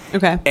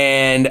 Okay.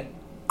 And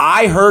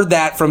I heard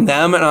that from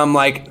them, and I'm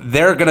like,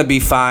 they're gonna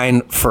be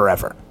fine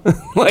forever.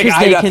 Like, 'Cause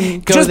they can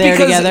go just there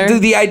because together?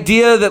 the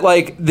idea that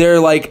like they're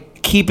like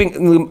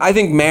keeping. I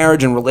think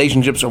marriage and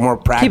relationships are more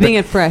practical. Keeping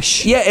it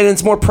fresh. Yeah, and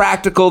it's more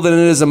practical than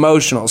it is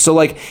emotional. So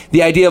like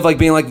the idea of like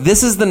being like,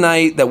 this is the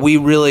night that we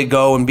really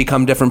go and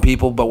become different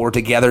people, but we're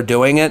together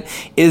doing it,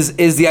 is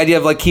the idea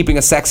of like keeping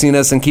a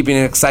sexiness and keeping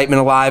an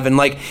excitement alive. And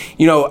like,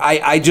 you know,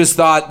 I just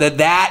thought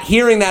that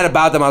hearing that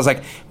about them, I was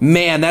like,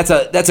 man, that's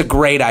a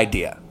great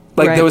idea.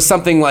 Like Right. there was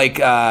something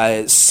like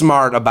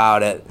smart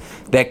about it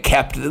that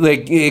kept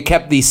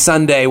the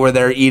Sunday where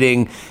they're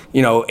eating,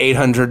 you know,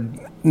 800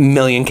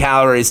 million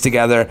calories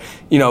together,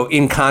 you know,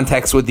 in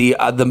context with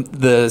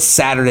the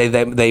Saturday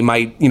that they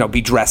might, you know,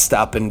 be dressed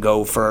up and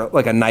go for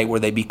like a night where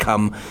they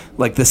become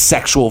like the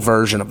sexual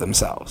version of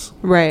themselves.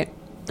 Right.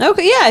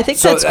 Okay. Yeah, I think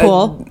that's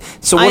cool.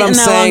 So what I'm and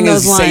saying along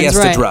is those say yes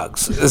lines, to right.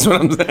 drugs. Is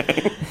what I'm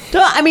saying.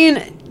 No, I mean,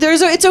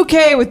 it's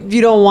okay if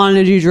you don't want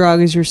to do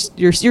drugs.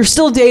 You're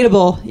still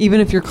dateable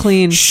even if you're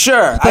clean.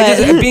 Sure.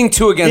 But- Being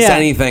too against Yeah.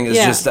 anything is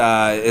Yeah. just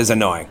is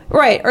annoying.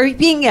 Right. Or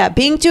being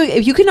too.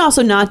 If you can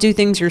also not do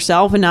things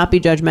yourself and not be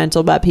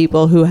judgmental about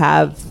people who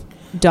have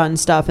done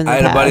stuff in the I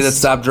had past. a buddy that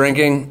stopped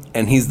drinking,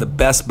 and he's the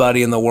best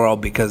buddy in the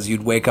world because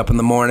you'd wake up in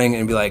the morning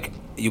and be like,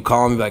 you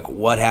call him and be like,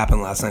 what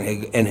happened last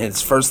night? And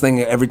his first thing,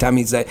 every time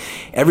you talk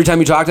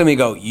to him, he'd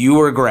go, you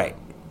were great.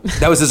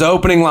 That was his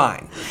opening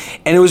line.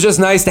 And it was just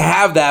nice to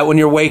have that when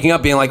you're waking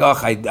up being like, oh,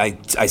 I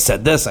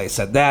said this, I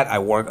said that, I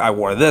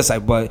wore this, I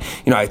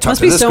talked Must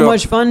to be this so girl.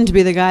 much fun to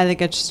be the guy that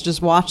gets to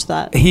just watch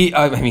that.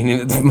 I mean,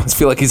 it must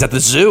feel like he's at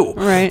the zoo,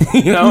 Right.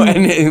 You know,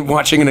 and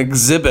watching an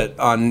exhibit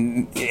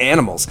on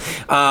animals.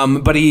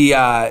 But he's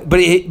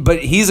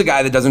a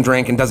guy that doesn't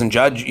drink and doesn't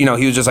judge. You know,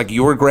 he was just like,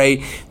 you were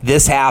great.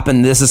 This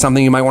happened. This is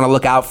something you might want to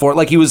look out for.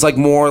 Like he was like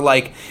more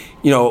like,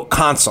 you know,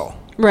 consul,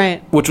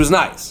 Right. which was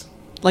nice.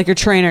 Like your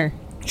trainer.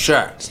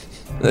 Sure,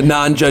 the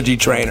non-judgy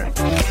trainer.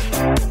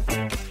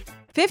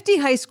 50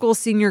 high school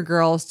senior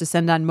girls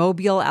descend on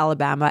Mobile,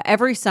 Alabama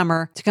every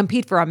summer to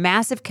compete for a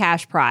massive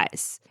cash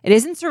prize. It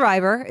isn't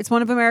Survivor. It's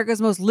one of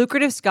America's most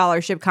lucrative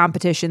scholarship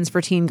competitions for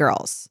teen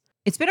girls.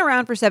 It's been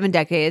around for 7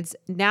 decades.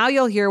 Now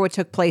you'll hear what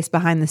took place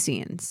behind the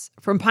scenes.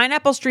 From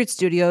Pineapple Street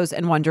Studios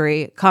and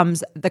Wondery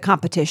comes The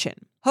Competition.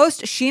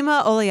 Host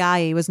Shima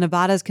Oliai was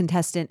Nevada's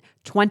contestant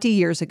 20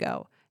 years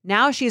ago.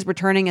 Now she's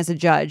returning as a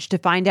judge to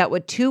find out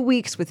what 2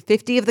 weeks with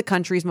 50 of the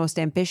country's most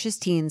ambitious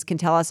teens can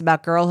tell us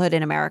about girlhood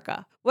in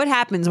America. What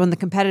happens when the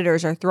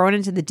competitors are thrown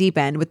into the deep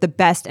end with the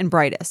best and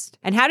brightest?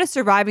 And how does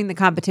surviving the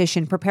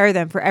competition prepare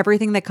them for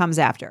everything that comes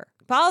after?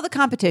 Follow The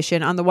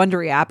Competition on the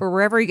Wondery app or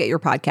wherever you get your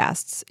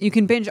podcasts. You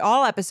can binge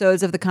all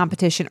episodes of The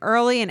Competition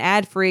early and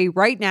ad-free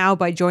right now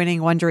by joining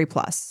Wondery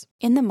Plus.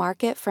 In the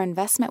market for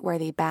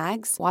investment-worthy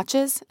bags,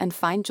 watches, and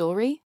fine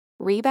jewelry,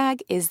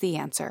 Rebag is the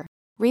answer.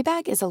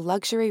 Rebag is a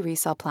luxury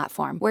resale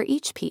platform where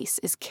each piece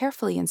is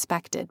carefully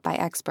inspected by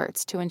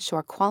experts to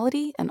ensure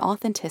quality and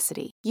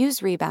authenticity. Use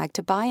Rebag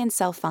to buy and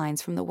sell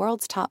finds from the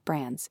world's top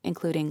brands,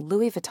 including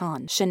Louis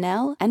Vuitton,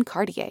 Chanel, and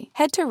Cartier.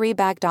 Head to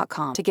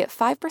Rebag.com to get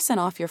 5%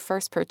 off your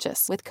first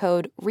purchase with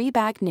code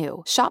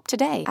REBAGNEW. Shop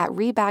today at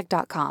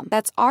Rebag.com.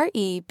 That's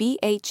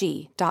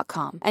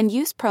REBAG.com. And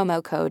use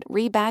promo code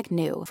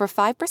REBAGNEW for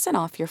 5%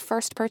 off your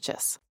first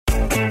purchase.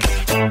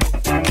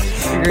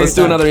 Let's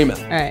do another email.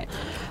 All right.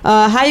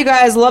 Hi, you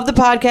guys. Love the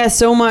podcast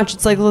so much.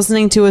 It's like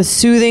listening to a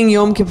soothing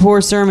Yom Kippur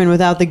sermon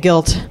without the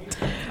guilt.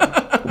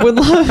 Would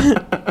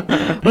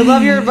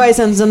love your advice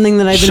on something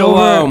that I've been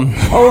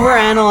over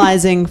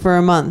analyzing for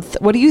a month.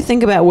 What do you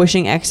think about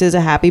wishing exes a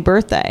happy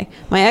birthday?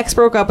 My ex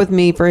broke up with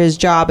me for his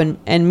job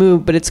and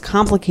moved, but it's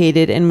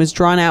complicated and was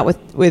drawn out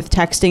with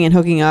texting and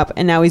hooking up,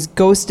 and now he's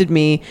ghosted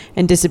me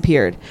and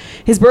disappeared.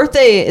 His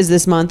birthday is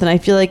this month, and I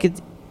feel like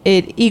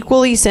it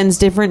equally sends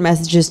different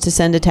messages to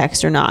send a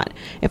text or not.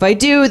 If I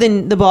do,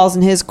 then the ball's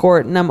in his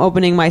court and I'm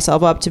opening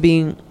myself up to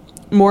being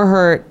more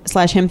hurt /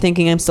 him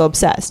thinking I'm still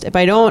obsessed. If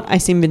I don't, I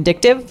seem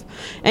vindictive.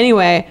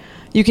 Anyway,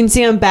 you can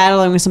see I'm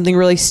battling with something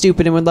really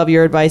stupid and would love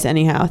your advice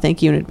anyhow.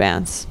 Thank you in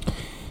advance.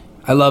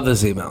 I love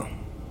this email.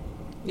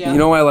 Yeah. You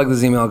know why I like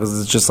this email? Because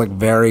it's just like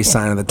very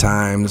sign of the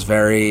times.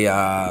 Very,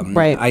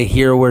 Right. I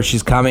hear where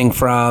she's coming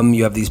from.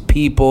 You have these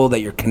people that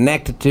you're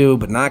connected to,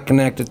 but not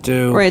connected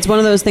to. Right. It's one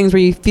of those things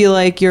where you feel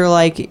like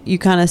you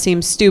kind of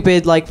seem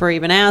stupid, like for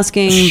even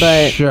asking,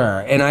 but Sure.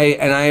 And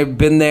I've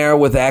been there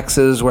with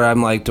exes where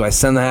I'm like, do I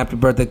send the happy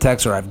birthday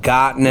text, or I've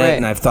gotten it Right.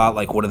 and I've thought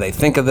like, what do they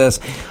think of this?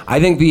 I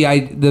think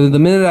the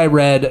minute I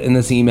read in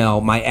this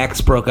email, my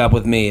ex broke up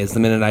with me, is the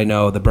minute I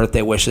know the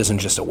birthday wish isn't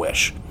just a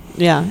wish.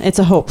 yeah, it's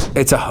a hope.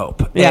 It's a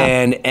hope. Yeah.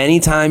 And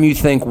anytime you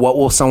think, what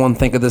will someone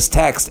think of this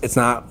text? That's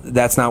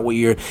not what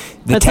you're,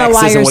 That's not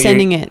why you're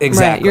sending it.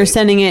 Exactly. Right. You're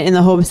sending it in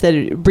the hopes that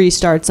it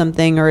restarts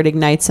something or it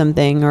ignites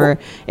something or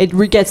it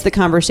gets the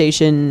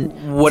conversation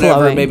whatever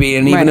flowing. it may be.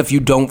 And even Right. if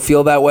you don't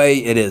feel that way,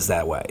 it is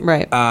that way.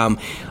 Right.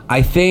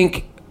 I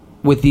think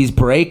with these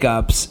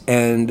breakups,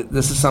 and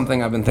this is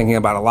something I've been thinking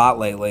about a lot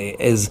lately,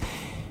 is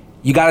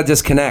you got to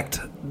disconnect.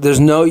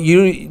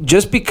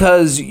 Just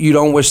because you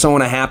don't wish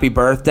someone a happy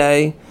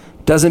birthday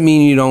doesn't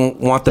mean you don't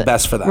want the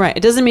best for them. Right.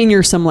 It doesn't mean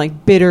you're some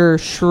like bitter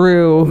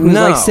shrew who's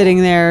No. like sitting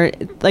there.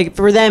 Like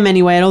for them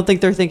anyway, I don't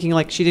think they're thinking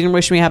like she didn't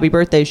wish me a happy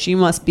birthday. She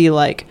must be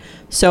like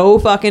so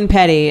fucking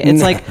petty.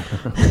 It's like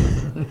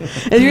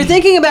if you're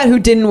thinking about who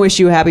didn't wish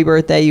you a happy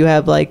birthday, you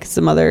have like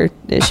some other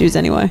issues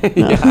anyway.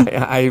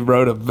 Yeah, I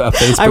wrote a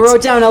Facebook. I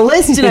wrote down a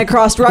list and I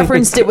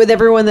cross-referenced it with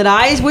everyone that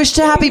I wished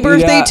a happy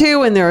birthday Yeah.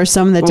 to, and there are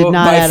some that did Well,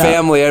 not my add up.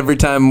 family, every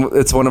time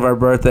it's one of our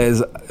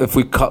birthdays,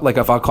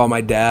 if I'll call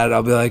my dad,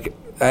 I'll be like,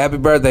 happy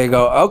birthday. I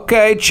go,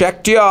 okay,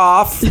 checked you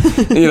off.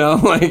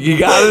 Like you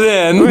got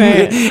it in.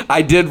 Right.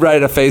 I did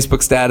write a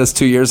Facebook status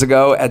 2 years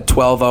ago at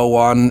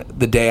 12:01,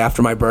 the day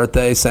after my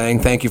birthday,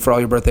 saying thank you for all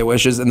your birthday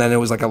wishes. And then it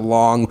was like a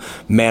long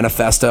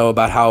manifesto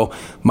about how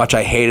much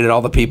I hated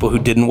all the people who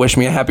didn't wish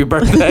me a happy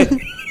birthday.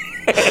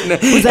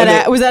 Was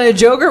that a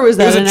joke or was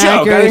that It was an a joke.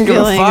 accurate I didn't give a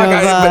feeling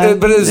fuck. of,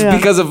 But it's yeah.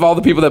 because of all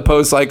the people that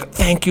post like,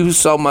 thank you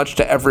so much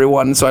to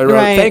everyone. So I wrote,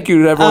 Right. thank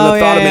you to everyone Oh, that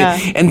thought yeah,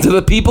 of me. And to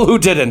the people who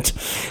didn't,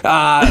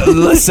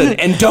 listen.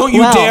 And don't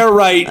you Well. dare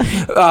write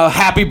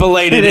happy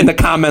belated in the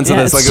comments Yeah,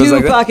 of this. it's Like, it was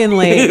too like, fucking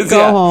late.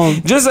 Go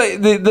home. Just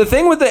like the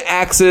thing with the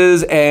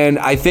exes, and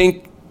I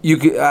think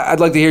I'd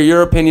like to hear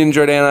your opinion,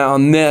 Jordana,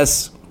 on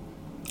this.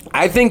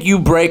 I think you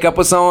break up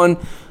with someone,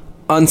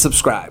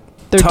 unsubscribe.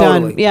 They're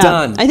Totally. done. Yeah.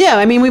 Done.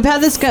 I mean, we've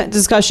had this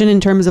discussion in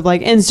terms of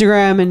like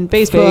Instagram and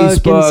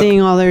Facebook and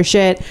seeing all their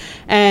shit.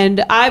 And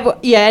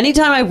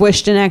anytime I've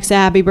wished an ex a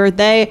happy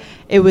birthday,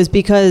 it was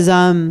because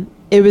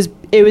it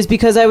was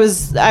because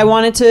I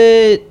wanted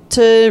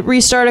to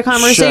restart a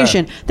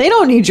conversation. Sure. They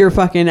don't need your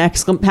fucking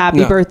happy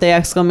No. birthday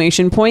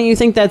exclamation point. You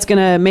think that's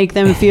gonna make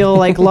them feel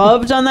like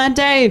loved on that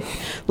day?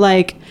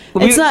 Like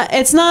it's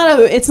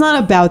not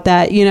about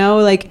that,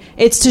 like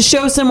it's to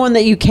show someone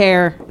that you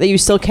care, that you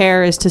still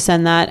care, is to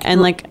send that. And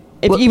like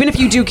even if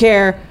you do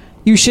care,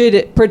 you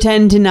should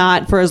pretend to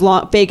not for as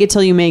long, fake it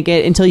till you make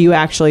it until you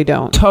actually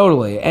don't.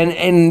 Totally.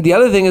 And the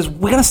other thing is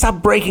we got to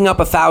stop breaking up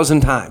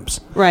 1,000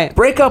 times. Right.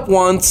 Break up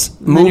once,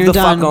 then move you're the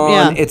done. fuck on.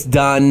 Yeah. It's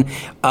done.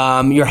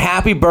 Your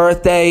happy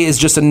birthday is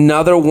just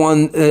another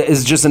one,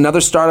 is just another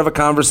start of a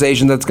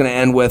conversation that's going to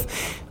end with,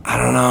 I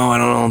don't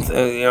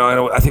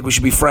know. I think we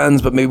should be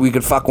friends, but maybe we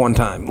could fuck one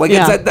time. Like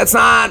Yeah. that's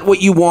not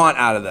what you want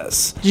out of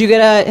this. Did you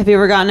have you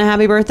ever gotten a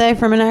happy birthday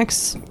from an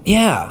ex?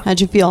 Yeah.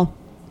 How'd you feel?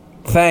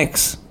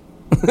 Thanks.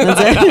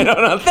 That's it? I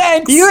don't know.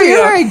 Thanks. You're You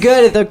know? very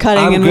good at the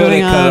cutting I'm and good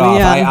moving at cut it on. off.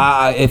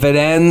 Yeah. If it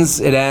ends,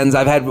 it ends.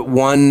 I've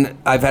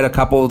had a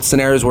couple of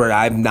scenarios where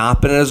I've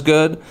not been as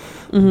good,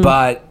 Mm-hmm.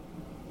 but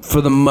for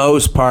the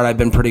most part, I've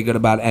been pretty good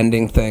about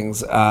ending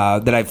things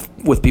that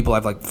with people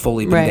I've like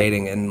fully been Right.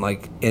 dating and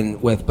like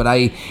with. But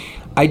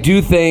I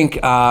do think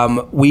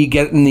we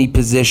get in the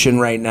position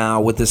right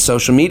now with this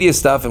social media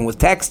stuff and with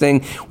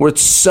texting where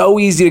it's so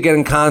easy to get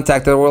in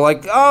contact that we're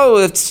like, oh,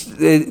 it's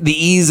the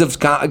ease of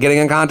getting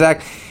in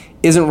contact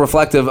isn't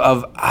reflective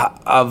of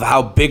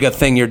how big a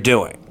thing you're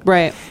doing.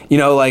 Right.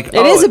 Like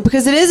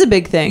Because it is a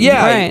big thing.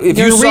 Yeah, Right. if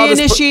You're you saw this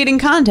reinitiating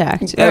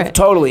contact. Right.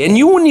 Totally. And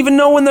you wouldn't even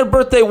know when their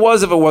birthday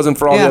was if it wasn't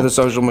for all the Yeah. other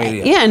social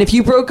media. Yeah, and if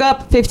you broke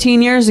up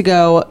 15 years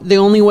ago, the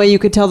only way you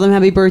could tell them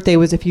happy birthday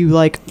was if you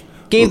like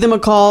gave them a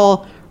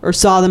call or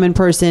saw them in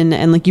person,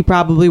 and like you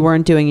probably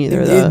weren't doing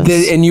either of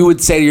those. And you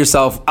would say to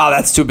yourself, oh,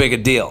 that's too big a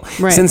deal.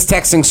 Right. Since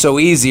texting's so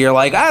easy, you're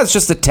like, it's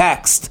just a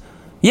text.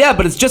 Yeah,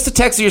 but it's just a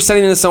text that you're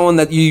sending to someone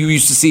that you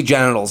used to see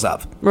genitals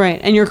of. Right,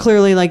 and you're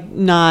clearly like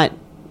not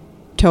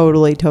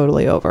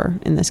totally over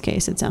in this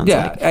case, it sounds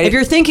Yeah, like. If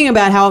you're thinking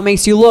about how it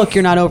makes you look,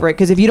 you're not over it,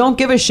 because if you don't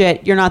give a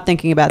shit, you're not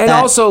thinking about And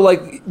that. also,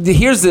 like,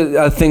 here's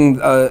the thing,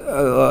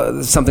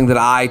 something that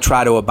I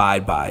try to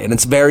abide by, and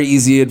it's very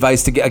easy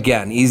advice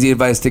to easy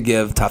advice to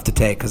give, tough to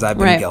take, because I've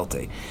been Right.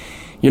 guilty.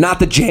 You're not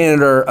the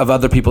janitor of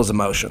other people's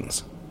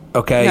emotions.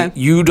 Okay? Okay.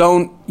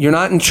 You're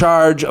not in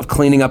charge of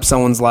cleaning up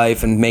someone's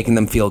life and making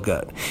them feel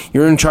good.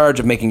 You're in charge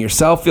of making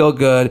yourself feel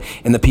good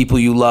and the people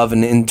you love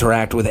and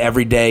interact with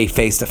every day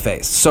face to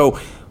face. So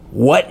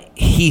what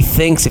he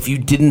thinks if you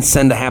didn't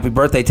send a happy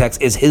birthday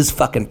text is his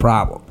fucking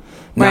problem,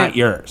 not Right.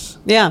 yours.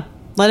 Yeah.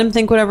 Let him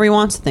think whatever he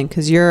wants to think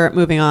because you're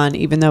moving on,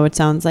 even though it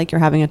sounds like you're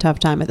having a tough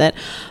time with it.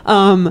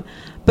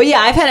 But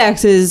yeah, I've had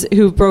exes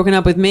who've broken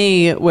up with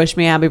me wish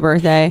me happy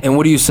birthday. And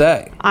what do you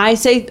say? I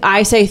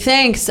say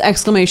thanks,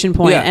 exclamation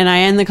point, Yeah. and I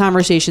end the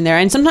conversation there.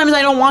 And sometimes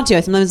I don't want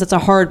to. Sometimes that's a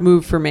hard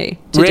move for me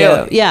to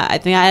Really? do. Yeah, I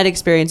think I had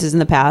experiences in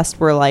the past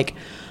where like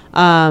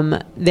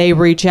they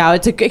reach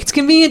out. It's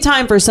convenient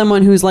time for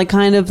someone who's like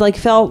kind of like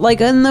felt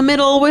like in the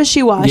middle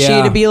wishy-washy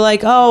Yeah. to be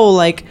like, oh,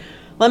 like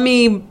let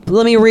me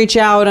reach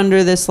out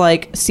under this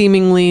like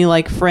seemingly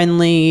like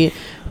friendly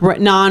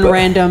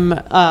non-random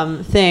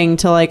thing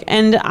to like,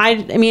 and I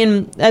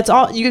mean that's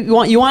all you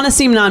want to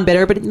seem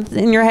non-bitter, but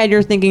in your head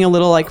you're thinking a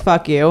little like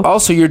fuck you.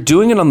 Also, you're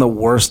doing it on the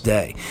worst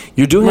day.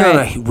 You're doing it on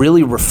Right. a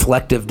really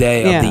reflective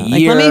day of the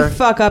like, year. let me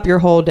fuck up your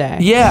whole day.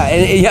 Yeah,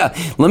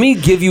 and let me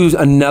give you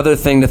another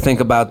thing to think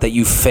about that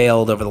you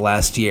failed over the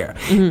last year.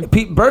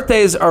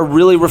 Birthdays are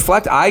really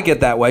reflective. I get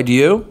that way. Do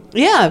you?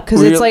 Yeah,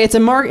 because Real- it's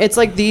like it's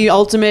like the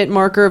ultimate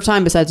marker of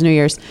time besides New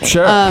Year's.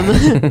 Sure.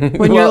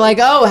 When you're like,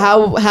 oh,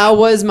 how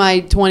was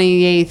my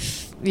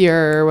 28th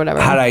year or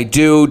whatever? How did I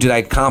do? Did I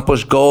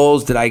accomplish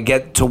goals? Did I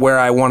get to where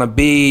I want to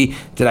be?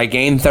 Did I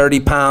gain 30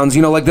 pounds?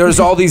 You know, like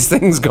there's all these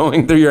things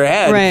going through your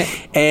head.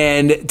 Right.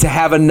 And to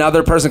have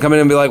another person come in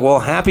and be like, well,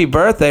 happy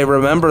birthday.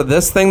 Remember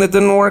this thing that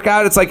didn't work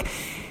out? It's like,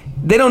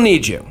 they don't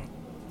need you.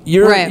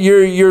 Right.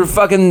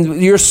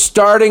 You're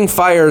starting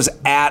fires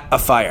at a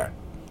fire.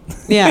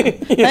 Yeah. I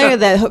get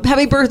that.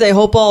 Happy birthday.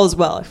 Hope all is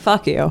well.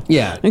 Fuck you.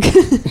 Yeah.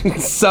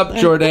 Sup,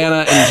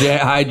 Jordana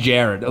and hi,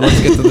 Jared.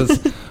 Let's get to this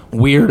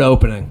weird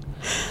opening.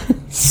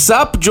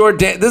 Sup,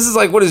 Jordan. This is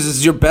like, what is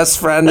this? Your best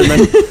friend and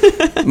then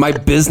my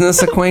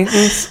business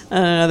acquaintance?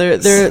 I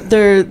don't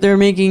know. They're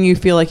making you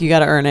feel like you got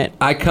to earn it.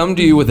 I come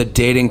to you with a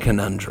dating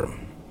conundrum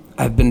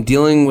I've been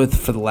dealing with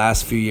for the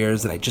last few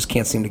years that I just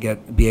can't seem to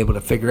be able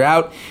to figure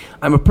out.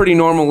 I'm a pretty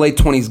normal late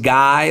 20s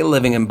guy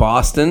living in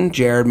Boston.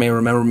 Jared may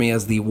remember me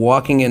as the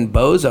walking in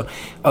bozo.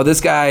 Oh, this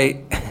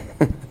guy,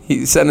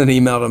 he sent an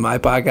email to my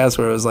podcast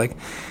where it was like,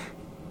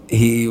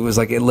 he was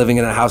like living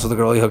in a house with a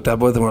girl he hooked up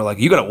with, and we're like,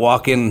 you gotta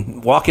walk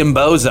in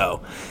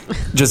bozo.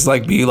 Just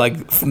like be like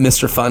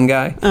Mr. Fun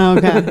Guy. Oh,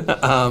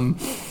 okay.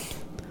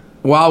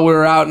 While we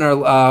were out in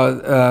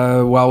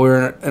our while we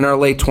were in our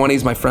late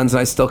 20s, my friends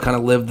and I still kind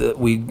of lived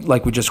we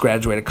just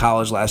graduated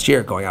college last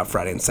year, going out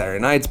Friday and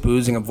Saturday nights,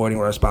 boozing, avoiding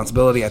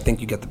responsibility. I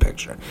think you get the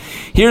picture.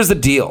 Here's the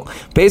deal.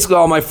 Basically,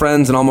 all my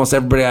friends and almost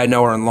everybody I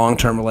know are in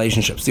long-term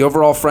relationships. The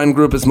overall friend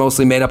group is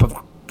mostly made up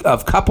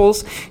of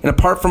couples, and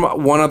apart from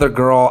one other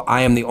girl,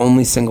 I am the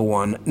only single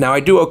one. Now, I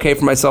do okay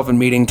for myself in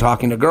meeting,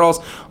 talking to girls.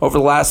 Over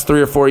the last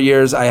 3 or 4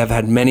 years, I have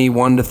had many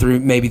 1 to 3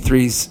 to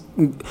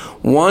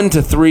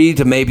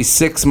maybe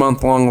 6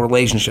 month long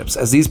relationships.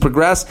 As these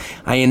progress,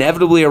 I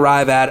inevitably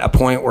arrive at a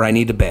point where I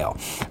need to bail.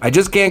 I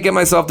just can't get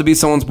myself to be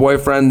someone's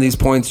boyfriend. These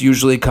points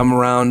usually come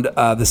around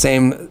the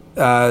same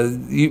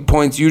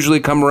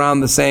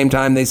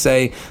time. They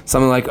say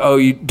something like,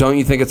 "Oh, don't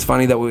you think it's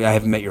funny that I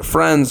haven't met your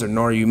friends, or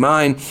nor are you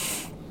mine?"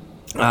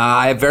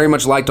 I have very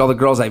much liked all the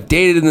girls I've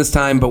dated in this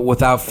time, but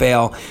without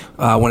fail,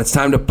 when it's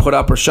time to put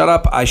up or shut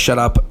up, I shut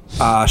up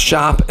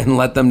shop and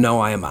let them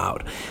know I am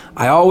out.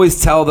 I always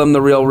tell them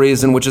the real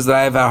reason, which is that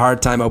I have a hard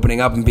time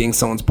opening up and being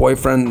someone's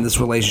boyfriend, and this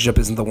relationship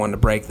isn't the one to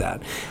break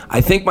that. I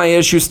think my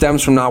issue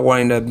stems from not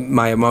wanting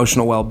my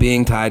emotional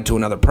well-being tied to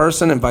another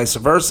person and vice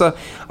versa.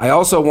 I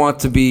also want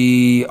to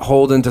be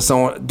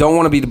don't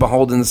want to be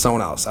beholden to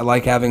someone else. I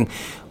like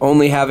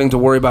only having to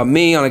worry about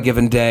me on a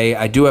given day.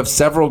 I do have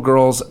several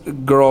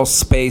girl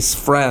space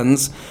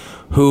friends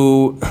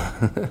who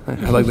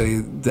I like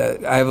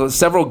that I have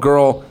several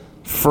girl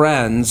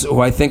friends who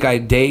I think I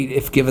date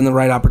if given the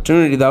right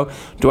opportunity. Though,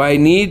 do I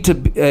need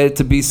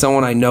to be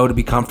someone I know to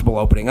be comfortable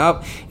opening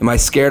up? Am I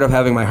scared of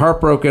having my heart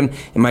broken?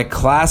 Am I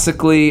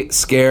classically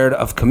scared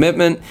of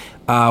commitment?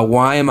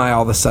 Why am I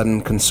all of a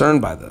sudden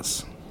concerned by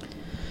this?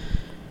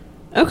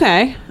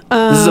 Okay.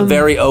 This is a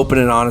very open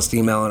and honest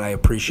email, and I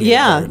appreciate it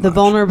very the much.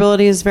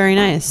 vulnerability is very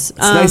nice. It's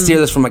nice to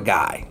hear this from a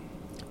guy.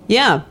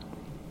 Yeah.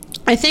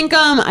 I think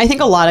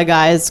a lot of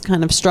guys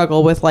kind of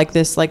struggle with like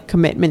this like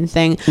commitment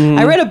thing.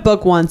 I read a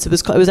book once. It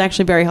was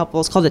actually very helpful.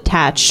 It's called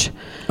Attached.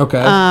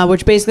 Okay.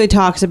 Which basically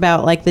talks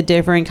about like the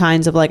different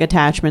kinds of like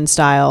attachment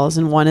styles,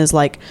 and one is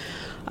like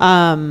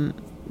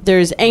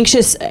there's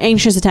anxious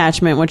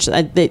attachment, which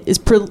is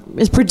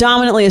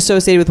predominantly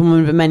associated with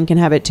women, but men can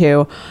have it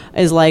too.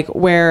 Is like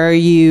where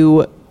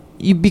you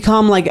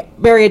become like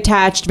very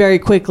attached very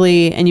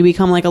quickly, and you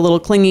become like a little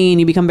clingy, and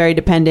you become very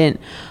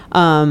dependent.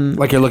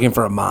 Like you're looking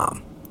for a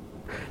mom.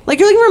 Like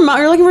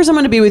you're looking for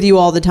someone to be with you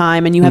all the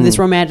time, and you have this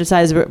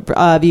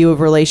romanticized view of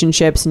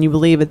relationships, and you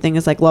believe a thing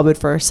is like love at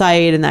first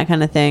sight and that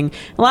kind of thing.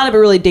 A lot of it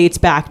really dates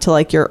back to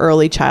like your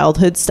early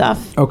childhood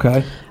stuff.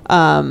 Okay.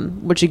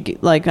 which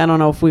like I don't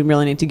know if we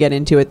really need to get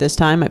into it this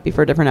time. Might be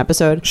for a different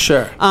episode.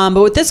 Sure. But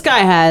what this guy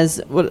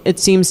has, what it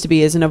seems to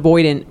be, is an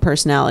avoidant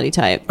personality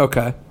type.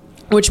 Okay.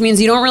 Which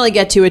means you don't really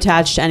get too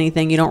attached to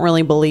anything. You don't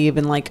really believe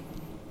in like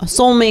a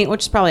soulmate,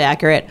 which is probably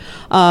accurate.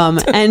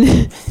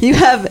 And you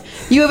have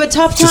a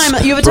tough time.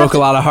 Just You have a broke tough a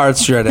lot of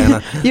hearts,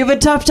 Jordana. you have a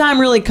tough time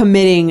really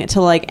committing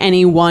to like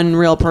any one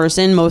real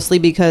person, mostly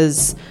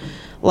because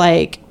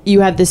like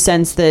you have this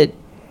sense that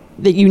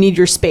you need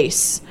your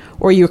space,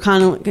 or you're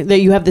kind of that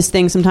you have this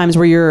thing sometimes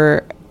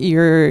where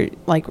you're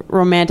like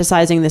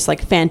romanticizing this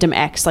like phantom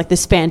ex, like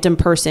this phantom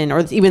person,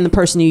 or even the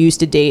person you used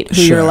to date, who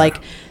Sure. you're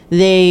like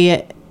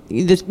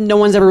no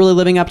one's ever really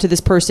living up to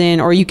this person,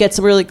 or you get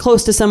really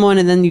close to someone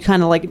and then you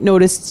kind of like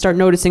start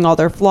noticing all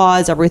their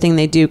flaws, everything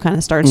they do kind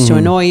of starts to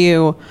annoy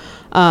you,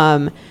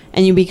 and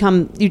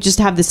you just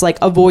have this like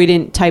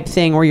avoidant type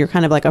thing where you're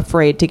kind of like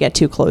afraid to get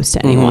too close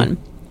to anyone.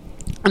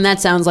 And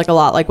that sounds like a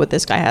lot like what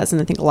this guy has. And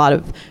I think a lot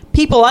of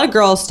people, a lot of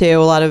girls too,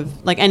 a lot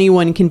of like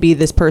anyone can be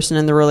this person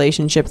in the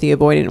relationship, the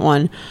avoidant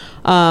one.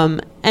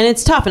 And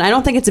it's tough. And I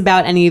don't think it's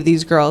about any of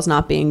these girls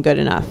not being good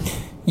enough.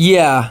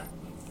 Yeah.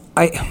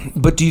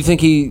 But do you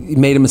think he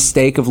made a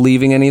mistake of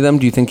leaving any of them?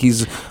 Do you think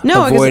he's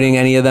avoiding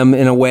any of them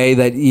in a way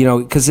that,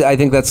 because I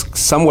think that's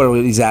somewhat what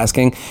he's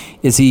asking.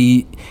 Is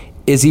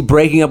he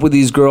breaking up with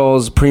these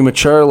girls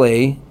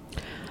prematurely?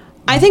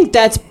 I think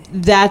that's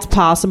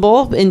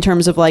possible in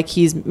terms of like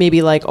he's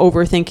maybe like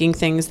overthinking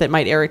things that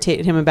might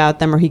irritate him about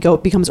them, or he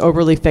becomes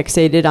overly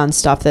fixated on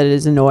stuff that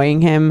is annoying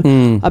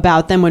him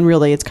about them, when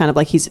really it's kind of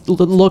like he's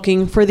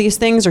looking for these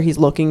things, or he's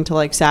looking to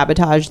like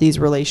sabotage these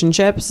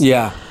relationships.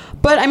 Yeah.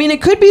 But I mean,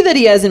 it could be that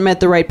he hasn't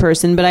met the right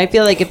person, but I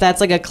feel like if that's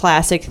like a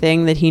classic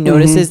thing that he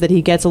notices, that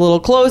he gets a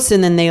little close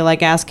and then they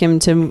like ask him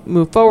to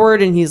move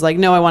forward and he's like,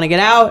 no, I want to get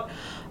out.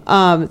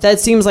 That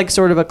seems like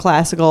sort of a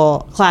classic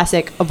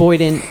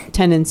avoidant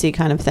tendency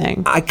kind of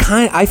thing.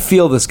 I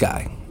feel this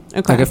guy.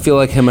 Okay. Like I feel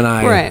like him and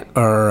I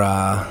are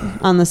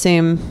on the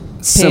same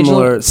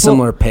page.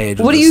 similar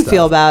page. What do you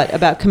feel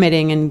about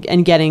committing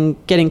and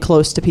getting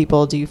close to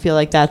people? Do you feel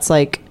like that's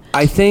like?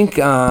 I think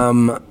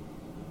a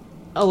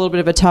little bit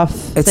of a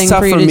tough it's thing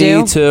tough for you for to me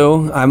do?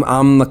 too.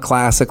 I'm the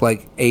classic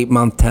like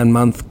 8-month,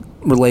 10-month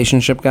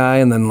relationship guy,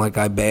 and then like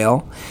I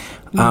bail.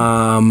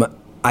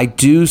 I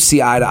do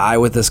see eye to eye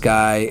with this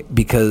guy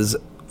because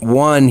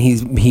one,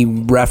 he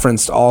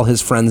referenced all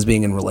his friends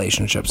being in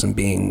relationships and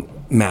being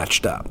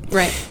matched up.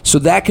 Right. So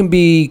that can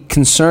be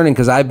concerning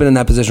because I've been in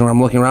that position where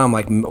I'm looking around, I'm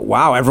like,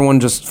 wow, everyone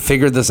just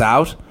figured this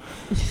out.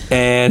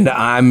 And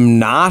I'm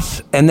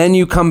not. And then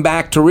you come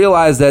back to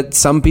realize that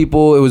some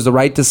people it was the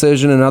right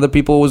decision and other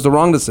people it was the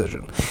wrong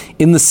decision.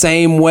 In the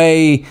same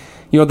way,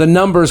 the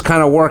numbers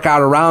kind of work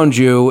out around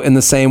you in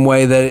the same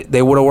way that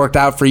they would have worked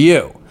out for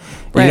you.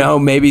 Right.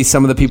 Maybe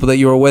some of the people that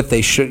you were with,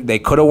 they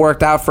could have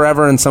worked out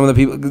forever, and some of the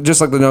people,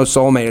 just like the no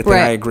soulmate thing,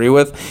 I agree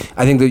with.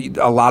 I think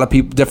that a lot of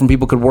different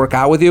people could work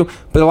out with you,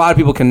 but a lot of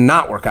people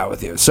cannot work out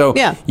with you. So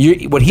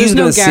what he's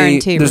going to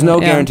see, there's no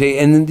guarantee,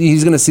 and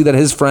he's going to see that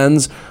his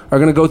friends are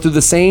going to go through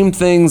the same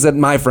things that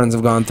my friends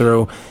have gone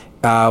through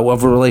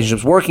of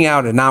relationships working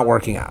out and not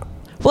working out.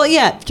 Well,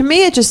 yeah, to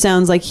me it just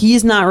sounds like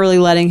he's not really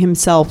letting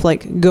himself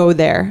like go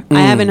there.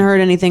 I haven't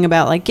heard anything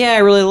about like, I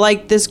really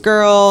like this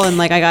girl and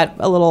like I got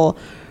a little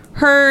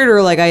hurt,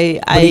 or like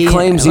But he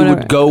claims he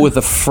would go with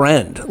a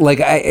friend.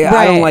 Like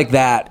I don't like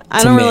that.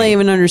 I don't really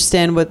even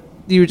understand what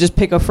you would just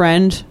pick a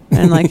friend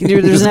and like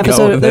there's an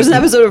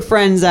episode of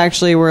Friends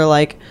actually where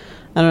like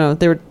I don't know,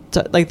 they were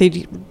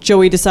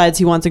Joey decides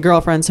he wants a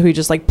girlfriend, so he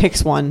just like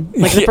picks one,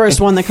 like the first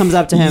one that comes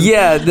up to him.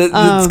 Yeah,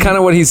 that's kind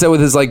of what he said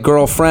with his like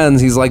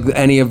girlfriends. He's like,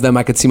 any of them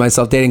I could see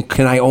myself dating.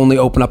 Can I only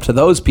open up to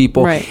those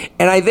people? Right.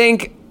 And I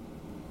think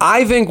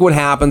what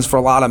happens for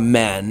a lot of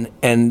men,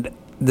 and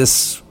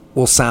this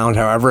will sound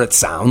however it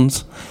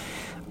sounds,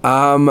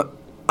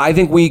 I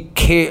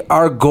think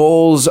our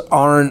goals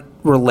aren't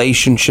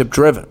relationship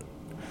driven.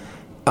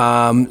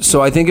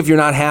 So I think if you're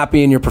not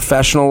happy in your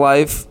professional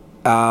life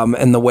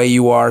and the way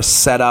you are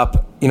set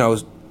up,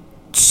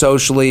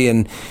 socially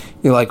and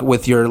like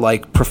with your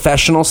like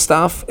professional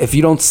stuff, if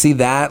you don't see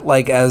that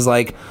like as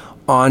like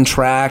on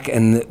track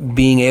and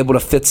being able to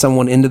fit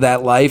someone into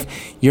that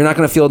life, you're not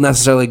going to feel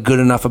necessarily good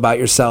enough about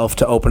yourself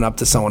to open up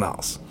to someone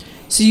else.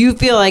 So you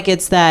feel like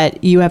it's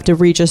that you have to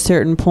reach a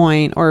certain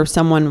point, or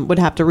someone would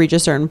have to reach a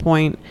certain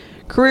point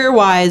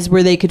career-wise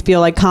where they could feel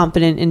like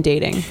confident in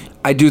dating?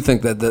 I do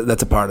think that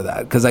that's a part of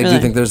that, because I do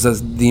think there's this,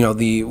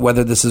 the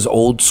whether this is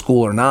old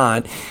school or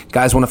not,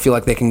 guys want to feel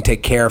like they can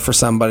take care for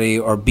somebody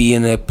or be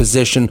in a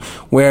position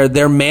where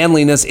their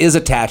manliness is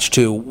attached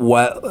to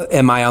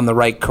am I on the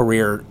right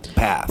career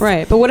path?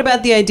 Right, but what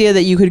about the idea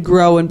that you could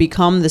grow and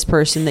become this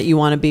person that you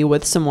want to be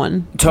with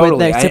someone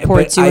totally that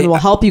supports you and will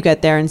help you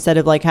get there, instead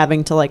of like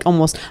having to like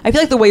almost, I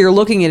feel like the way you're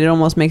looking at it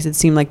almost makes it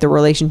seem like the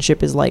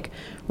relationship is like,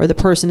 or the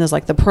person is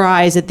like the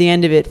prize at the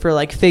end of it for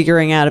like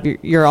figuring out of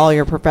all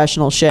your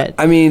professional shit.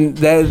 I mean,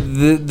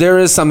 there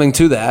is something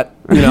to that,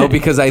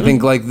 because I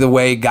think like the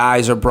way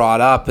guys are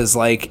brought up is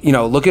like,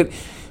 look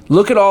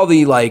at all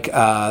the like,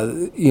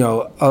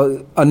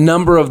 a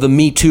number of the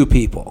Me Too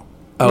people.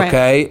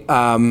 Okay.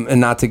 And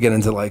not to get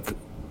into like,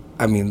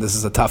 I mean, this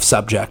is a tough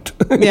subject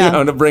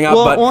Yeah. to bring up,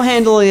 but we'll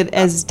handle it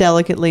as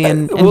delicately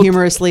and we'll-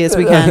 humorously as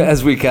we can.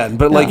 as we can.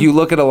 But like, you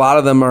look at a lot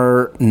of them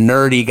are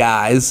nerdy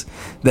guys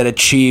that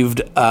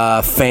achieved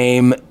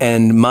fame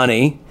and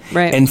money,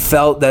 Right. and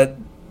felt that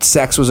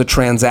sex was a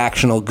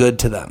transactional good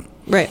to them.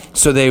 Right.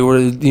 So they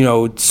were,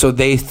 so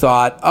they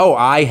thought, oh,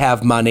 I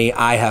have money,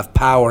 I have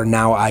power,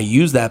 now I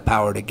use that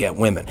power to get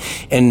women.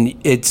 And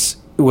it's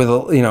with,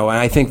 and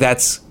I think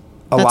that's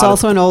That's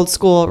also an old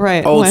school,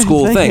 right? old way of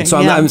school thing. thinking. So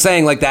Yeah. I'm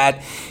saying like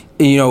that,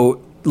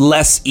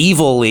 less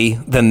evilly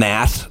than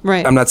that.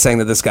 Right. I'm not saying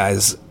that this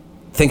guy's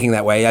thinking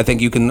that way. I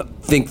think you can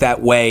think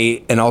that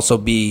way and also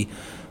be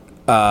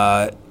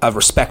a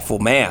respectful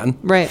man.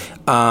 Right.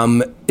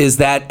 Is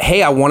that,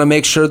 hey, I want to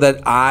make sure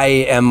that I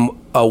am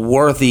a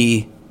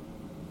worthy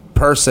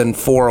person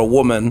for a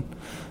woman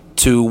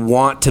to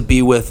want to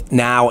be with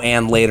now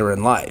and later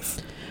in life.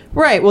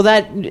 Right. Well,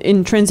 that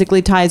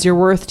intrinsically ties your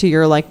worth to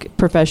your like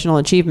professional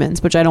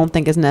achievements, which I don't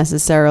think is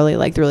necessarily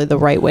like really the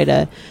right way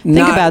to think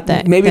about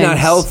that. Maybe not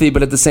healthy,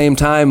 but at the same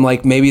time,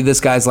 like maybe this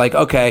guy's like,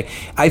 okay,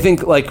 I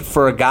think like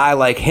for a guy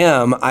like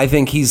him, I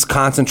think he's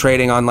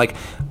concentrating on like,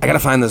 I got to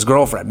find this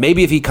girlfriend.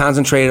 Maybe if he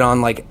concentrated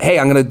on like, hey,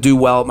 I'm going to do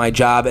well at my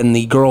job and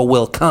the girl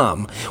will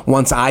come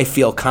once I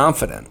feel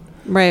confident.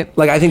 Right.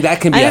 Like, I think that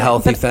can be a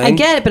healthy but thing. I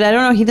get it, but I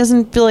don't know. He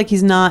doesn't feel like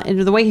he's not.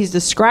 The way he's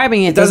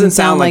describing it doesn't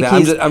sound like that.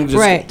 he's I'm just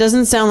right.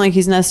 Doesn't sound like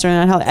he's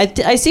necessarily not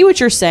healthy. I see what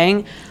you're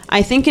saying.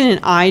 I think in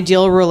an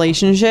ideal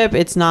relationship,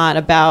 it's not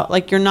about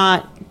like you're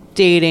not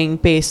dating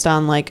based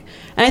on like.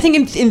 And I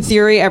think in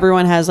theory,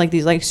 everyone has like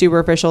these like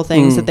superficial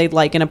things that they'd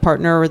like in a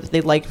partner or that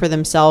they like for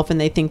themselves, and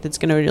they think that's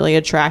going to really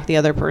attract the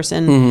other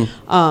person.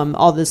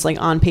 All this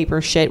like on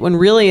paper shit, when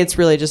really it's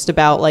really just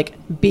about like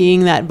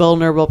being that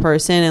vulnerable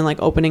person and like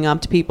opening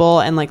up to people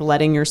and like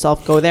letting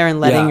yourself go there and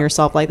letting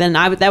yourself like that.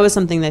 And that was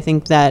something that I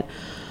think that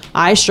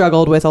I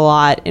struggled with a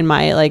lot in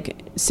my like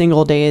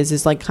single days,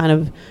 is like kind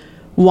of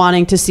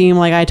wanting to seem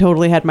like I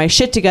totally had my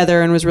shit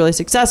together and was really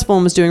successful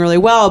and was doing really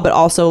well, but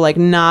also like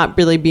not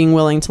really being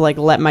willing to like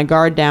let my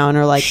guard down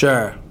or like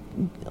Sure.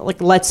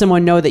 like let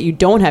someone know that you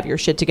don't have your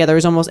shit together.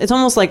 It's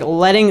almost like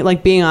letting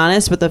like being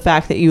honest with the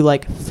fact that you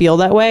like feel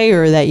that way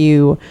or that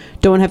you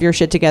don't have your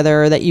shit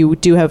together or that you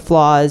do have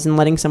flaws, and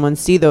letting someone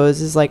see those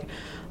is like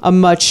a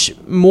much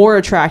more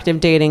attractive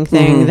dating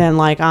thing than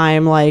like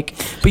I'm like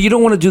But you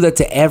don't want to do that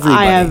to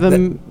everybody. I have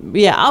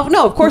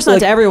no, of course not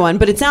to everyone,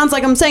 but it sounds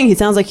like he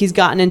sounds like he's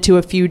gotten into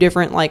a few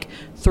different like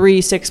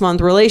 3-6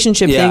 month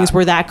relationship things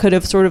where that could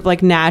have sort of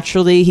like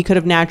he could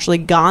have naturally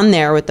gone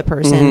there with the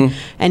person,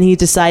 and he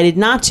decided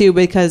not to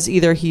because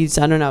either he's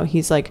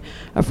he's like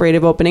afraid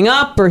of opening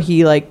up, or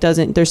he like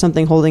there's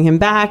something holding him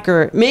back,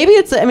 or maybe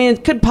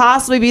it could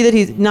possibly be that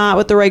he's not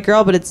with the right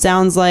girl, but it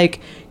sounds like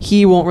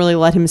he won't really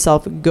let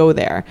himself go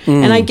there.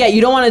 And I get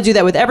you don't want to do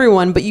that with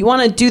everyone, but you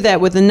want to do that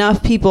with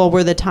enough people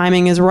where the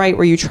timing is right,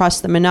 where you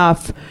trust them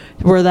enough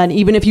where that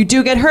even if you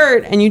do get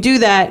hurt and you do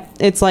that,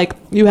 it's like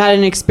you had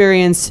an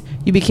experience,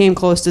 you became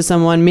close to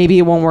someone, maybe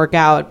it won't work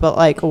out, but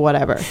like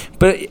whatever.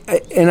 But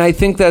and I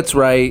think that's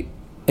right,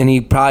 and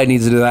he probably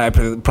needs to do that.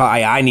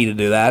 Probably I need to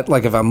do that.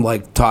 Like if I'm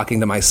like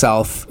talking to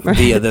myself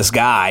via this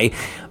guy,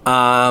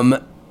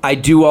 I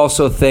do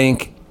also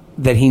think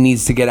that he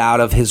needs to get out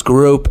of his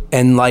group,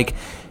 and like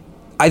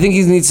I think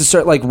he needs to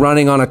start like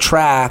running on a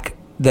track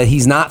that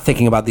he's not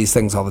thinking about these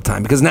things all the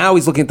time, because now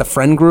he's looking at the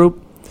friend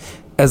group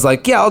as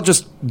like, yeah, I'll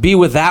just be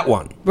with that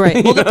one.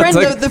 Right. Well,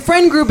 the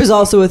friend group is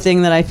also a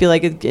thing that I feel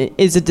like it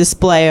is a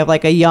display of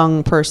like a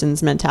young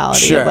person's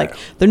mentality. Sure. Of like,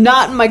 they're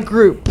not in my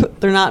group.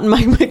 They're not in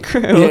my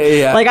crew.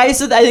 Yeah. Like I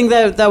think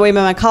that way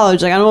about my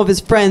college. Like I don't know if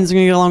his friends are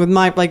gonna get along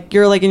with like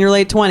you're like in your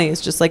late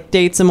 20s, just like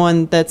date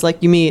someone that's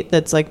like you meet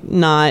that's like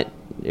not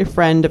a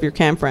friend of your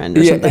camp friend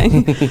or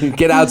something.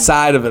 Get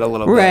outside of it a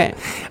little bit. Right.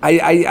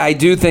 I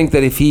do think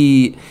that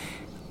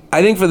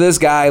I think for this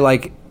guy,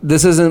 like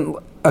this isn't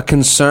a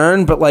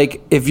concern, but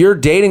like if you're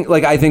dating,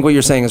 like I think what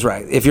you're saying is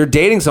right. If you're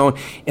dating someone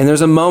and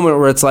there's a moment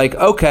where it's like,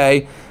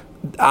 okay,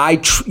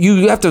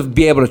 you have to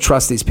be able to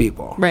trust these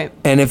people, right?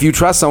 And if you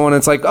trust someone,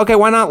 it's like, okay,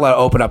 why not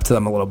open up to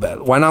them a little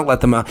bit? Why not let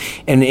them out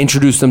and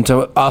introduce them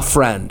to a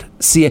friend?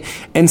 See,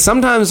 and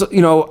sometimes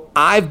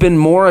I've been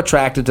more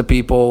attracted to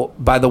people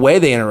by the way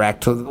they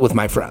interact with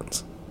my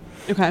friends.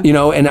 Okay.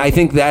 And I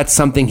think that's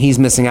something he's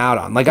missing out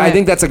on. Like, right. I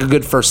think that's like a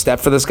good first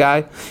step for this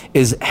guy,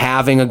 is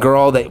having a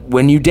girl that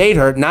when you date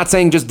her, not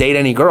saying just date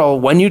any girl,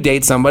 when you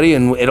date somebody,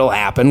 and it'll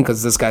happen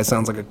because this guy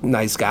sounds like a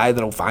nice guy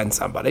that'll find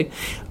somebody.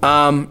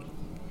 Why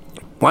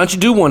don't you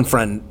do one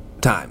friend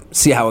time,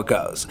 see how it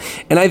goes?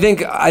 And I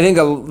think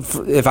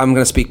if I'm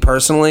going to speak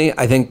personally,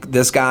 I think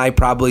this guy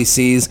probably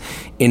sees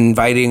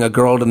inviting a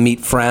girl to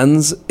meet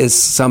friends is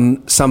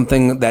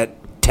something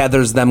that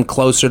tethers them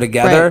closer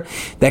together,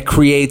 right. That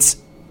creates.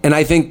 And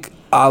I think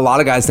a lot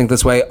of guys think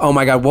this way, oh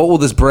my God, what will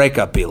this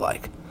breakup be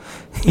like?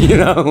 You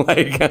know,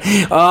 like,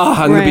 oh,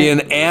 I'm gonna be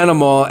an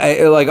animal.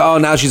 Like, oh,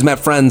 now she's met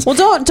friends. Well,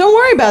 don't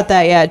worry about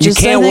that yet. Just,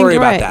 you can't I think, worry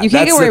about right, that. You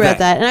can't That's worry the about thing.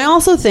 that. And I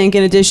also think,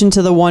 in addition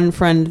to the one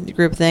friend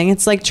group thing,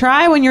 it's like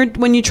try when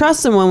you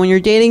trust someone, when you're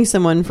dating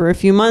someone for a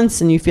few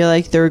months, and you feel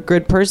like they're a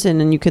good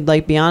person, and you could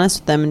like be honest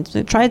with them,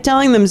 and try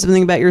telling them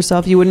something about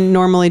yourself you wouldn't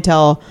normally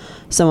tell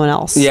someone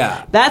else.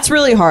 Yeah. That's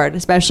really hard,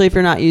 especially if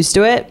you're not used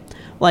to it.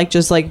 Like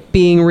just like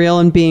being real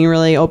and being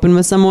really open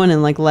with someone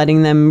and like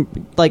letting them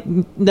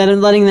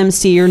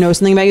see or know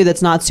something about you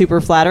that's not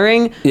super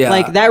flattering. Yeah.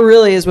 Like that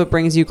really is what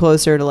brings you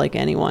closer to like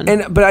anyone.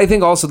 But I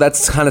think also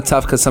that's kind of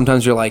tough because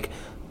sometimes you're like,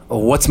 oh,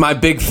 what's my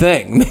big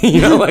thing?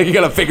 You know, like you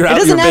got to figure out.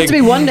 It doesn't your have big... to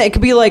be one day. It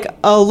could be like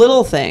a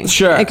little thing.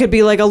 Sure. It could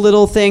be like a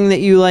little thing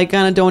that you like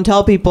kind of don't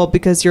tell people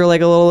because you're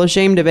like a little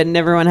ashamed of it, and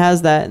everyone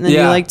has that. And then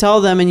you like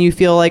tell them, and you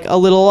feel like a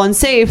little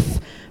unsafe.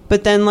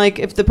 But then, like,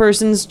 if the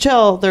person's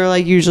chill, they're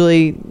like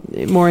usually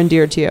more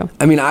endeared to you.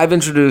 I mean, I've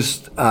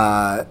introduced,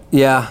 I've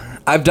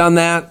done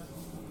that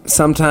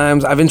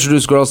sometimes. I've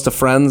introduced girls to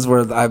friends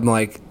where I'm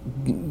like,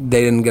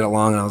 they didn't get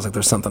along, and I was like,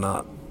 there's something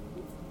up.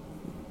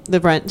 To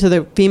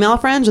the female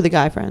friends or the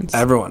guy friends?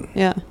 Everyone.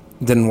 Yeah.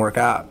 Didn't work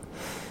out.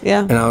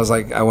 Yeah. And I was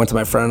like, I went to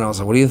my friend, and I was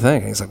like, what do you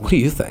think? And he's like, what do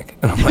you think?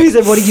 And I'm He like,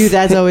 said, what do you,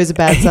 that's always a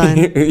bad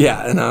sign.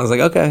 yeah. And I was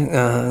like,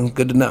 okay,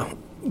 good to know.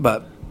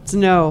 But It's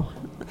no.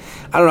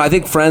 I don't know. I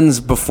think friends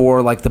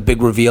before like the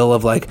big reveal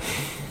of like,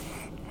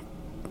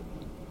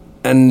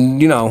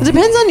 and you know, It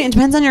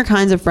depends on your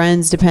kinds of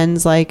friends.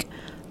 Depends like,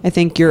 I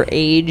think your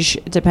age.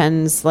 It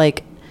depends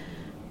like,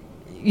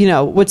 you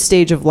know, what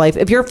stage of life.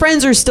 If your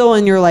friends are still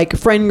in your like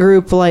friend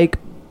group, like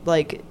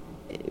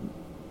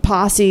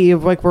posse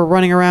of like we're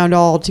running around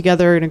all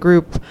together in a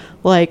group,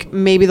 like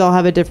maybe they'll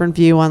have a different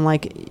view on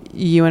like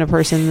you and a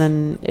person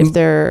than if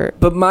they're.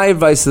 But my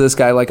advice to this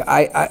guy, like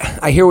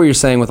I hear what you're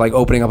saying with like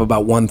opening up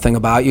about one thing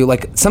about you.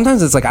 Like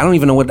sometimes it's like I don't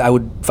even know what I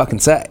would fucking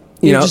say.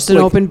 You know, Just an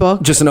like, open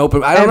book. Just an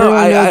open. I don't know.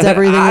 Everyone knows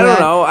everything. I don't about-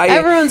 know.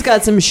 Everyone's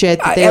got some shit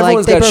that they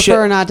everyone's got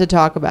prefer shit. not to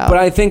talk about. But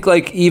I think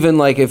like even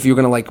like if you're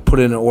gonna like put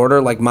it in order,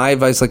 like my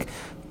advice, like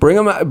bring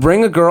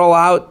a girl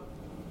out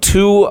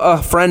to a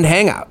friend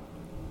hangout.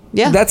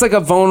 yeah, That's like a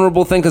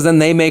vulnerable thing because then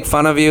they make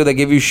fun of you, they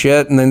give you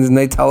shit, and then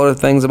they tell her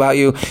things about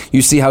you.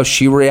 You see how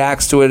she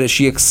reacts to it. Is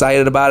she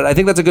excited about it? I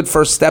think that's a good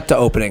first step to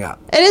opening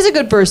up. it is a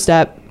good first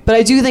step. But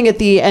I do think at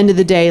the end of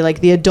the day, like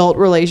the adult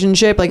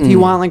relationship, like if you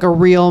want like a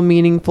real,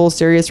 meaningful,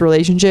 serious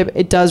relationship,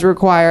 it does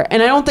require.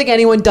 And I don't think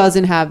anyone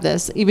doesn't have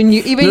this. Even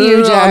you,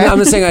 No, Jared. I'm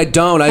not saying I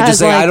don't. I Has, just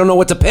say like- I don't know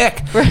what to pick.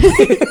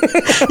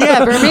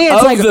 Yeah, for me,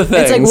 Of the it's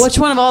like things. which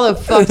one of all the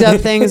fucked up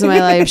things in my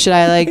life should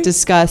I like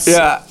discuss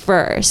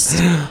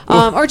first,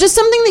 or just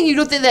something that you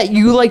don't think that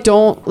you like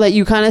don't that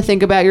you kind of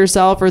think about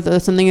yourself or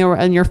something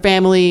in your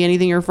family,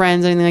 anything your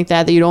friends, anything like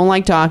that you don't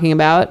like talking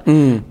about,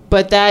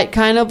 but that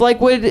kind of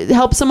like would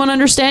help someone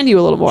understand you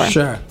a little more.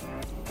 Sure.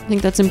 I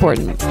think that's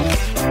important.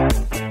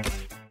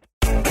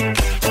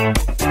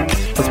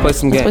 Let's play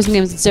some games. Play some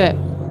games. Let's do it.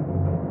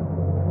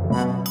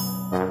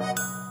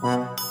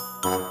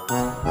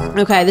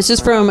 Okay, this is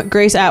from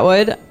Grace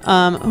Atwood,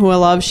 who I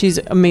love. She's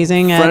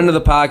amazing at Friend of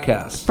the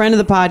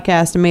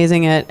podcast.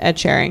 Amazing at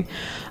sharing.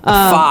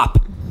 Fop.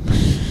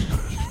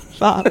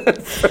 Fop.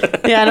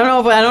 Yeah, I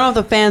don't know if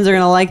the fans are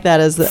gonna like that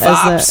as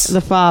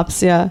the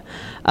fops. Yeah.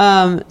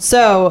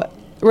 So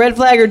red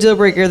flag or deal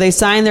breaker. They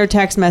sign their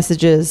text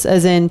messages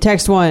as in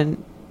text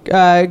 1,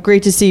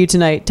 great to see you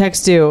tonight.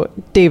 Text 2,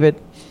 David.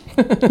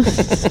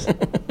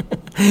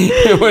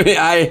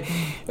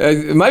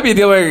 It might be a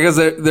deal breaker because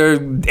they're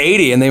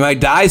 80 and they might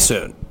die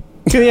soon.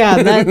 Yeah,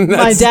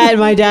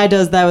 my dad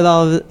does that with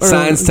all of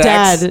Science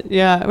text? Dad,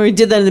 yeah, we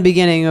did that in the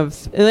beginning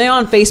of. Are they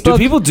on Facebook? Do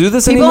people do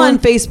this People anymore? on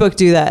Facebook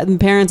do that, and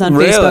parents on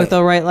Really? Facebook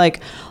they'll write like,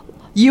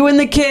 "You and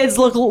the kids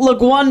look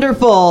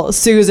wonderful,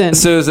 Susan."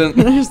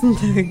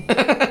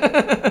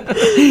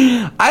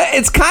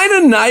 It's kind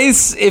of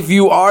nice if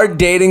you are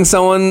dating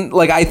someone.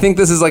 Like I think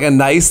this is like a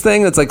nice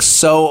thing. That's like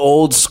so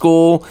old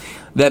school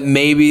that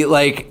maybe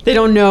like They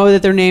don't know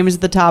that their name is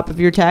at the top of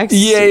your text.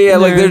 yeah,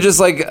 like they're just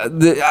like.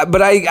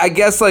 But I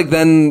guess like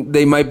then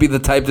they might be the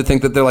type to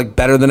think that they're like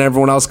better than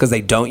everyone else because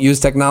they don't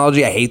use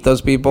technology. I hate those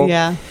people.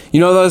 Yeah.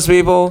 You know those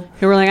people?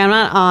 who were like, "I'm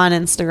not on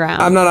Instagram.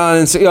 I'm not on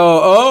Instagram.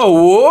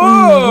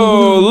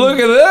 Whoa, look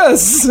at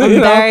this. I'm You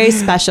know? very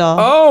special."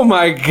 Oh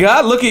my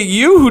God! Look at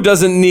you, who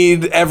doesn't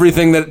need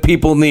everything that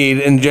people need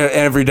in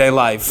everyday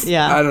life.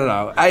 Yeah. I don't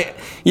know. I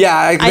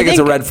think it's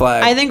a red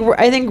flag. I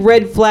think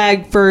red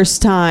flag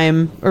first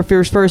time or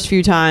first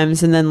few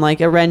times, and then like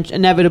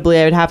inevitably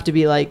I would have to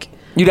be like,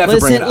 You'd have to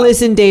bring it up.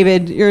 Listen,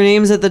 David, your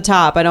name's at the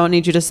top. I don't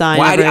need you to sign.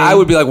 I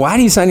would be like, why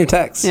do you sign your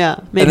text? Yeah,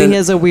 maybe then, he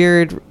has a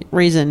weird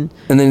reason.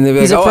 And then they'd be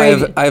He's like,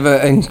 afraid. I have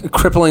a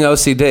crippling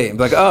OCD. I'm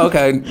like, oh,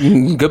 okay,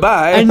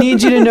 goodbye. I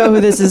need you to know who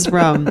this is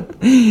from.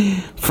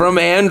 From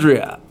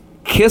Andrea.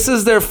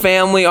 Kisses their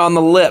family on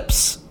the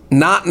lips.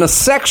 Not in a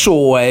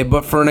sexual way,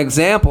 but for an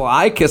example,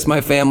 I kiss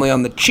my family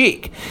on the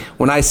cheek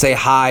when I say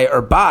hi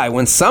or bye,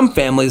 when some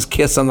families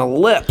kiss on the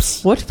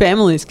lips. What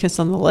families kiss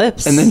on the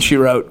lips? And then she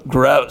wrote,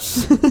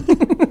 gross.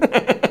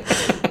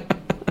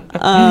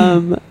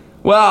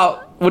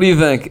 Well, what do you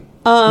think?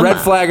 Red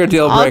flag or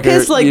deal I'll breaker?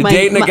 kiss, like, You're my-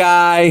 dating a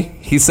guy.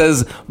 He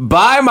says,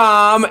 "Bye,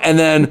 Mom," and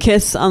then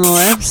Kiss on the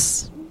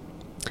lips.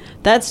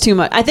 That's too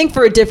much. I think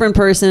for a different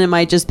person, it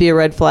might just be a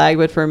red flag,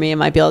 but for me, it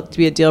might be able to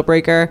be a deal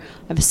breaker.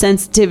 I have a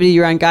sensitivity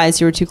around guys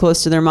who are too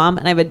close to their mom,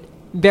 and I have a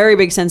very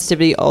big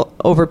sensitivity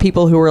over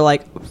people who are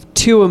like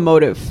too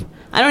emotive.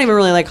 I don't even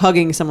really like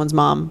hugging someone's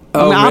mom.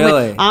 Oh,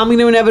 really? I'm going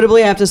to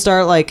inevitably have to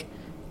start like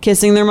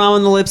kissing their mom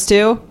on the lips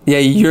too. yeah,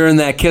 you're in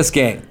that kiss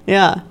game.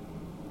 Yeah.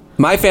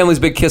 My family's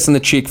big kiss in the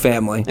cheek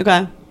family.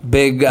 Okay.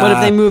 Big. What if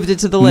they moved it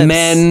to the lips?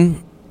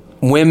 Men,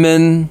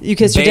 women. You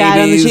kiss your dad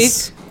on the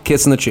babies,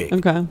 Kiss in the cheek.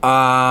 Okay.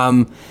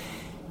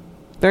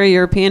 Very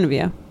European of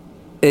you.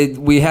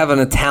 We have an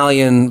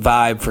Italian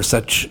vibe for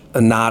such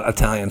a not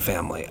Italian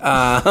family.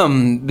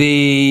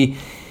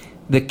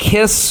 The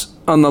kiss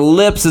on the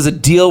lips is a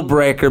deal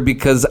breaker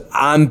because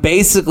I'm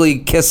basically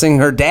kissing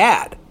her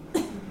dad,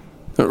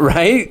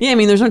 right? Yeah, I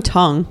mean, there's no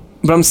tongue.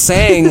 But I'm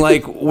saying,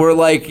 like, we're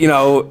like,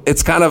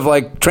 it's kind of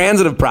like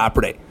transitive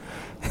property.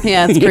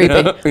 Yeah, it's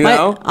creepy. You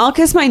know? I'll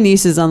kiss my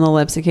nieces on the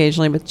lips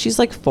occasionally, but she's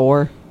like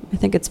 4. I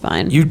think it's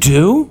fine. You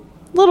do?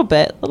 A little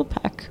bit, little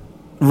peck.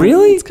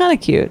 Really? It's kind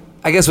of cute.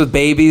 I guess with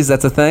babies,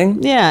 that's a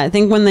thing. Yeah, I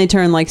think when they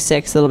turn like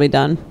 6, it'll be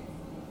done.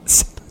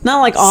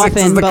 Not like 6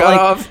 is often, the but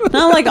cutoff. like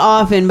not like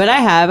often, but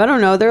I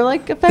don't know. They're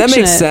like affectionate. That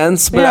makes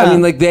sense, but Yeah. I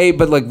mean, like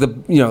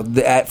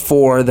at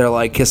 4, they're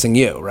like kissing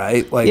you,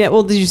 right? Like Yeah,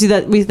 well, did you see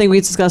that? We think we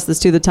discussed this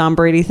too. The Tom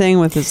Brady thing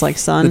with his like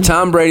son. the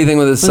Tom Brady thing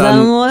with his Was that on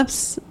the son.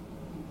 lips?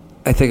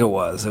 I think it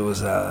was. It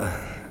was a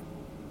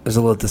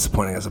little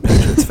disappointing as a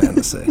Patriots fan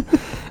to see.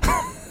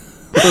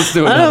 Let's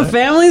do I don't know. another.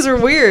 Families are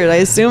weird. I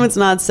assume it's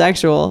not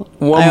sexual.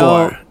 One I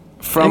more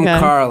hope. from Okay.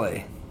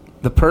 Carly.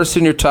 The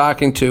person you're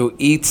talking to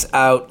eats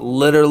out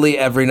literally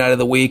every night of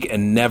the week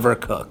and never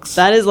cooks.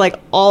 That is like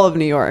all of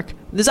New York.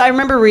 I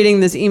remember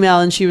reading this email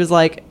and she was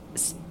like,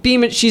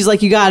 she's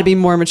like, you got to be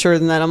more mature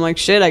than that. I'm like,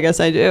 shit, I guess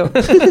I do.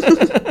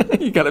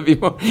 You gotta be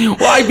more. Well,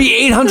 I'd be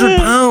 800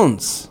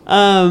 pounds.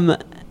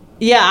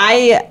 Yeah,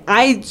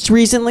 I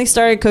recently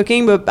started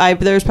cooking, but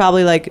there's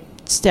probably like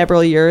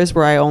several years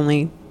where I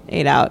only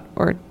ate out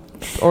or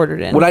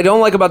ordered in. What I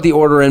don't like about the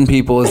order in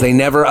people is they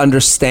never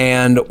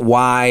understand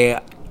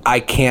why I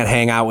can't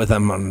hang out with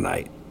them on a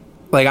night.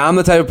 Like, I'm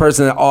the type of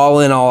person that all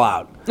in, all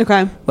out.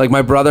 Okay. Like,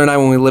 my brother and I,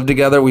 when we lived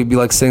together, we'd be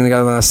like sitting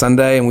together on a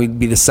Sunday and we'd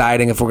be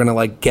deciding if we're gonna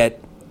like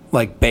get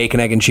like bacon,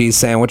 egg, and cheese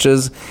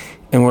sandwiches.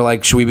 And we're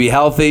like, should we be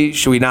healthy?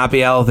 Should we not be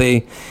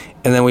healthy?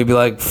 And then we'd be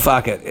like,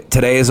 fuck it.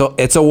 Today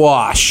it's a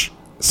wash.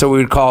 So we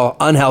would call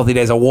unhealthy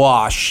days a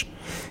wash.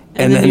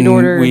 And then then you'd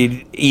order-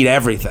 we'd eat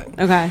everything.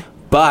 Okay.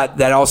 But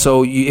that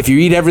also, if you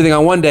eat everything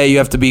on one day, you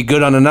have to be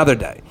good on another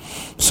day.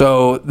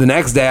 So the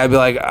next day, I'd be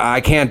like,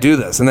 I can't do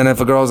this. And then if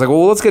a girl was like,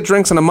 well, let's get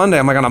drinks on a Monday.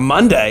 I'm like, on a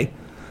Monday?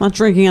 Not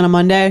drinking on a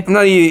Monday. I'm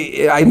not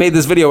eating. I made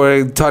this video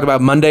where I talked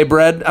about Monday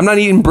bread. I'm not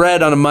eating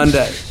bread on a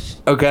Monday.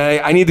 Okay?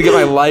 I need to get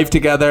my life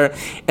together.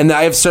 And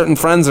I have certain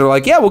friends that are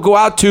like, yeah, we'll go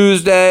out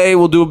Tuesday.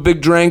 We'll do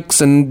big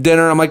drinks and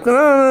dinner. I'm like,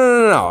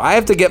 no. I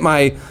have to get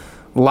my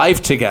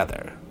life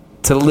together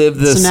to live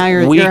this So now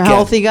you're weekend. a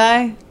healthy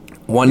guy.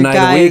 One Your night a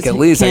guy week is at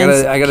least. I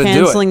gotta do it.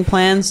 Canceling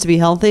plans to be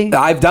healthy.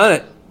 I've done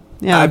it.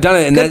 Yeah. I've done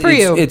it, and Good for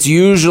you. it's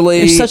usually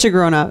You're such a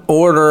grown up.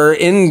 order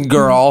in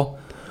girl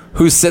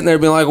who's sitting there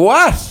being like,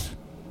 "What?"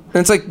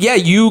 And it's like, yeah,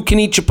 you can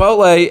eat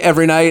Chipotle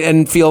every night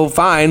and feel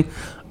fine.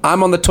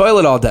 I'm on the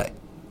toilet all day.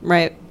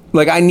 Right.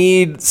 Like, I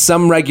need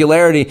some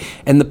regularity,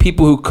 and the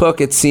people who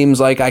cook, it seems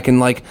like I can be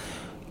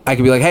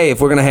like, hey, if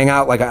we're gonna hang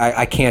out, like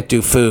I can't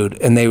do food,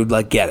 and they would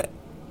like get it.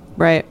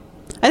 Right.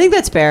 I think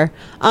that's fair.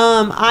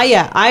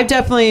 I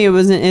definitely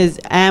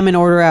am an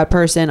order out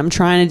person. I'm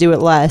trying to do it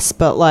less,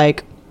 but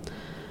like,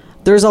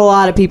 there's a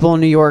lot of people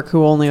in New York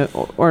who only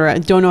order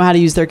out, don't know how to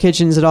use their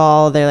kitchens at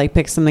all. They like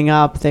pick something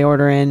up, they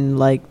order in,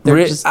 like they're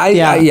just I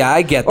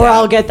get that.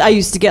 Or I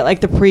used to get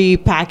like the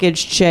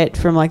pre-packaged shit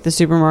from like the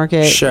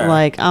supermarket. Sure.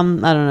 Like I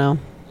don't know.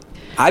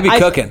 I be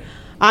cooking.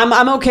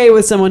 I'm okay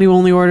with someone who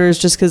only orders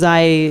just because I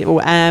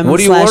am. What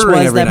are you ordering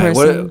was every that night?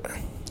 person.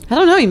 I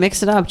don't know. You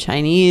mix it up.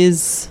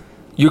 Chinese.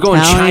 You're going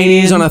Italian.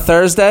 Chinese on a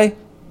Thursday?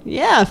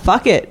 Yeah,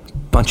 fuck it.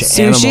 Bunch of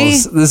Sushi?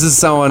 animals. This is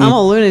someone. I'm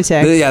a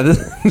lunatic.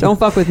 Don't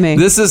fuck with me.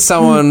 This is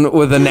someone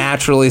with a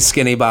naturally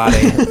skinny body.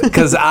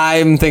 Because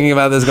I'm thinking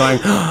about this going,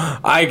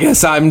 I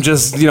guess I'm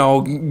just,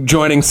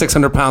 joining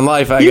 600-pound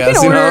life,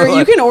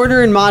 You can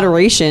order in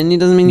moderation. It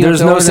doesn't mean you have There's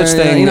to no order. such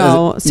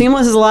thing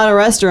Seamless is a lot of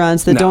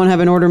restaurants that No. don't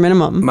have an order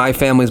minimum. My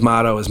family's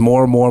motto is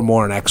more,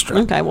 and extra.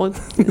 Okay, well,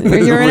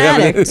 you're an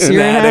addict.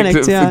 You're an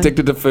addict, yeah.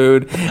 Addicted to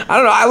food. I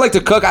don't know. I like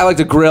to cook. I like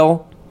to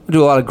grill. I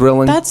do a lot of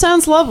grilling. That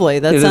sounds lovely.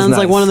 That It is sounds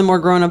like nice. one of the more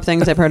grown-up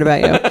things I've heard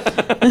about you.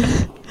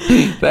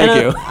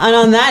 Thank you. And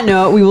on that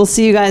note, we will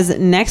see you guys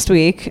next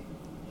week.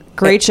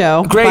 Great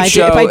show. Great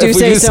show. If I do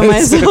say so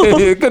myself.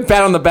 Good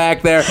pat on the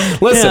back there.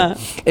 Listen,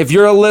 if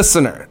you're a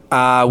listener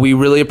We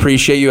really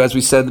appreciate you. As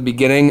we said at the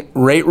beginning,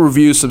 rate,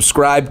 review,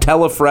 subscribe,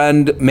 tell a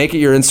friend, make it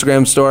your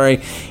Instagram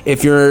story.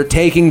 If you're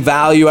taking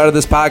value out of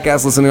this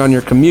podcast, listening on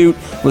your commute,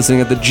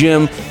 listening at the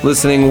gym,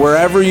 listening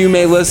wherever you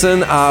may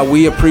listen,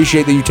 we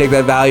appreciate that you take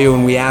that value,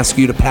 and we ask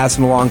you to pass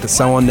it along to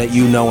someone that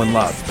you know and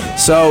love.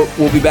 So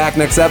we'll be back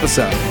next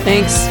episode.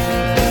 Thanks.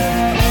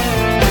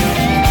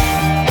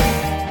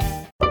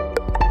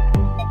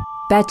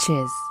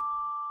 Betches.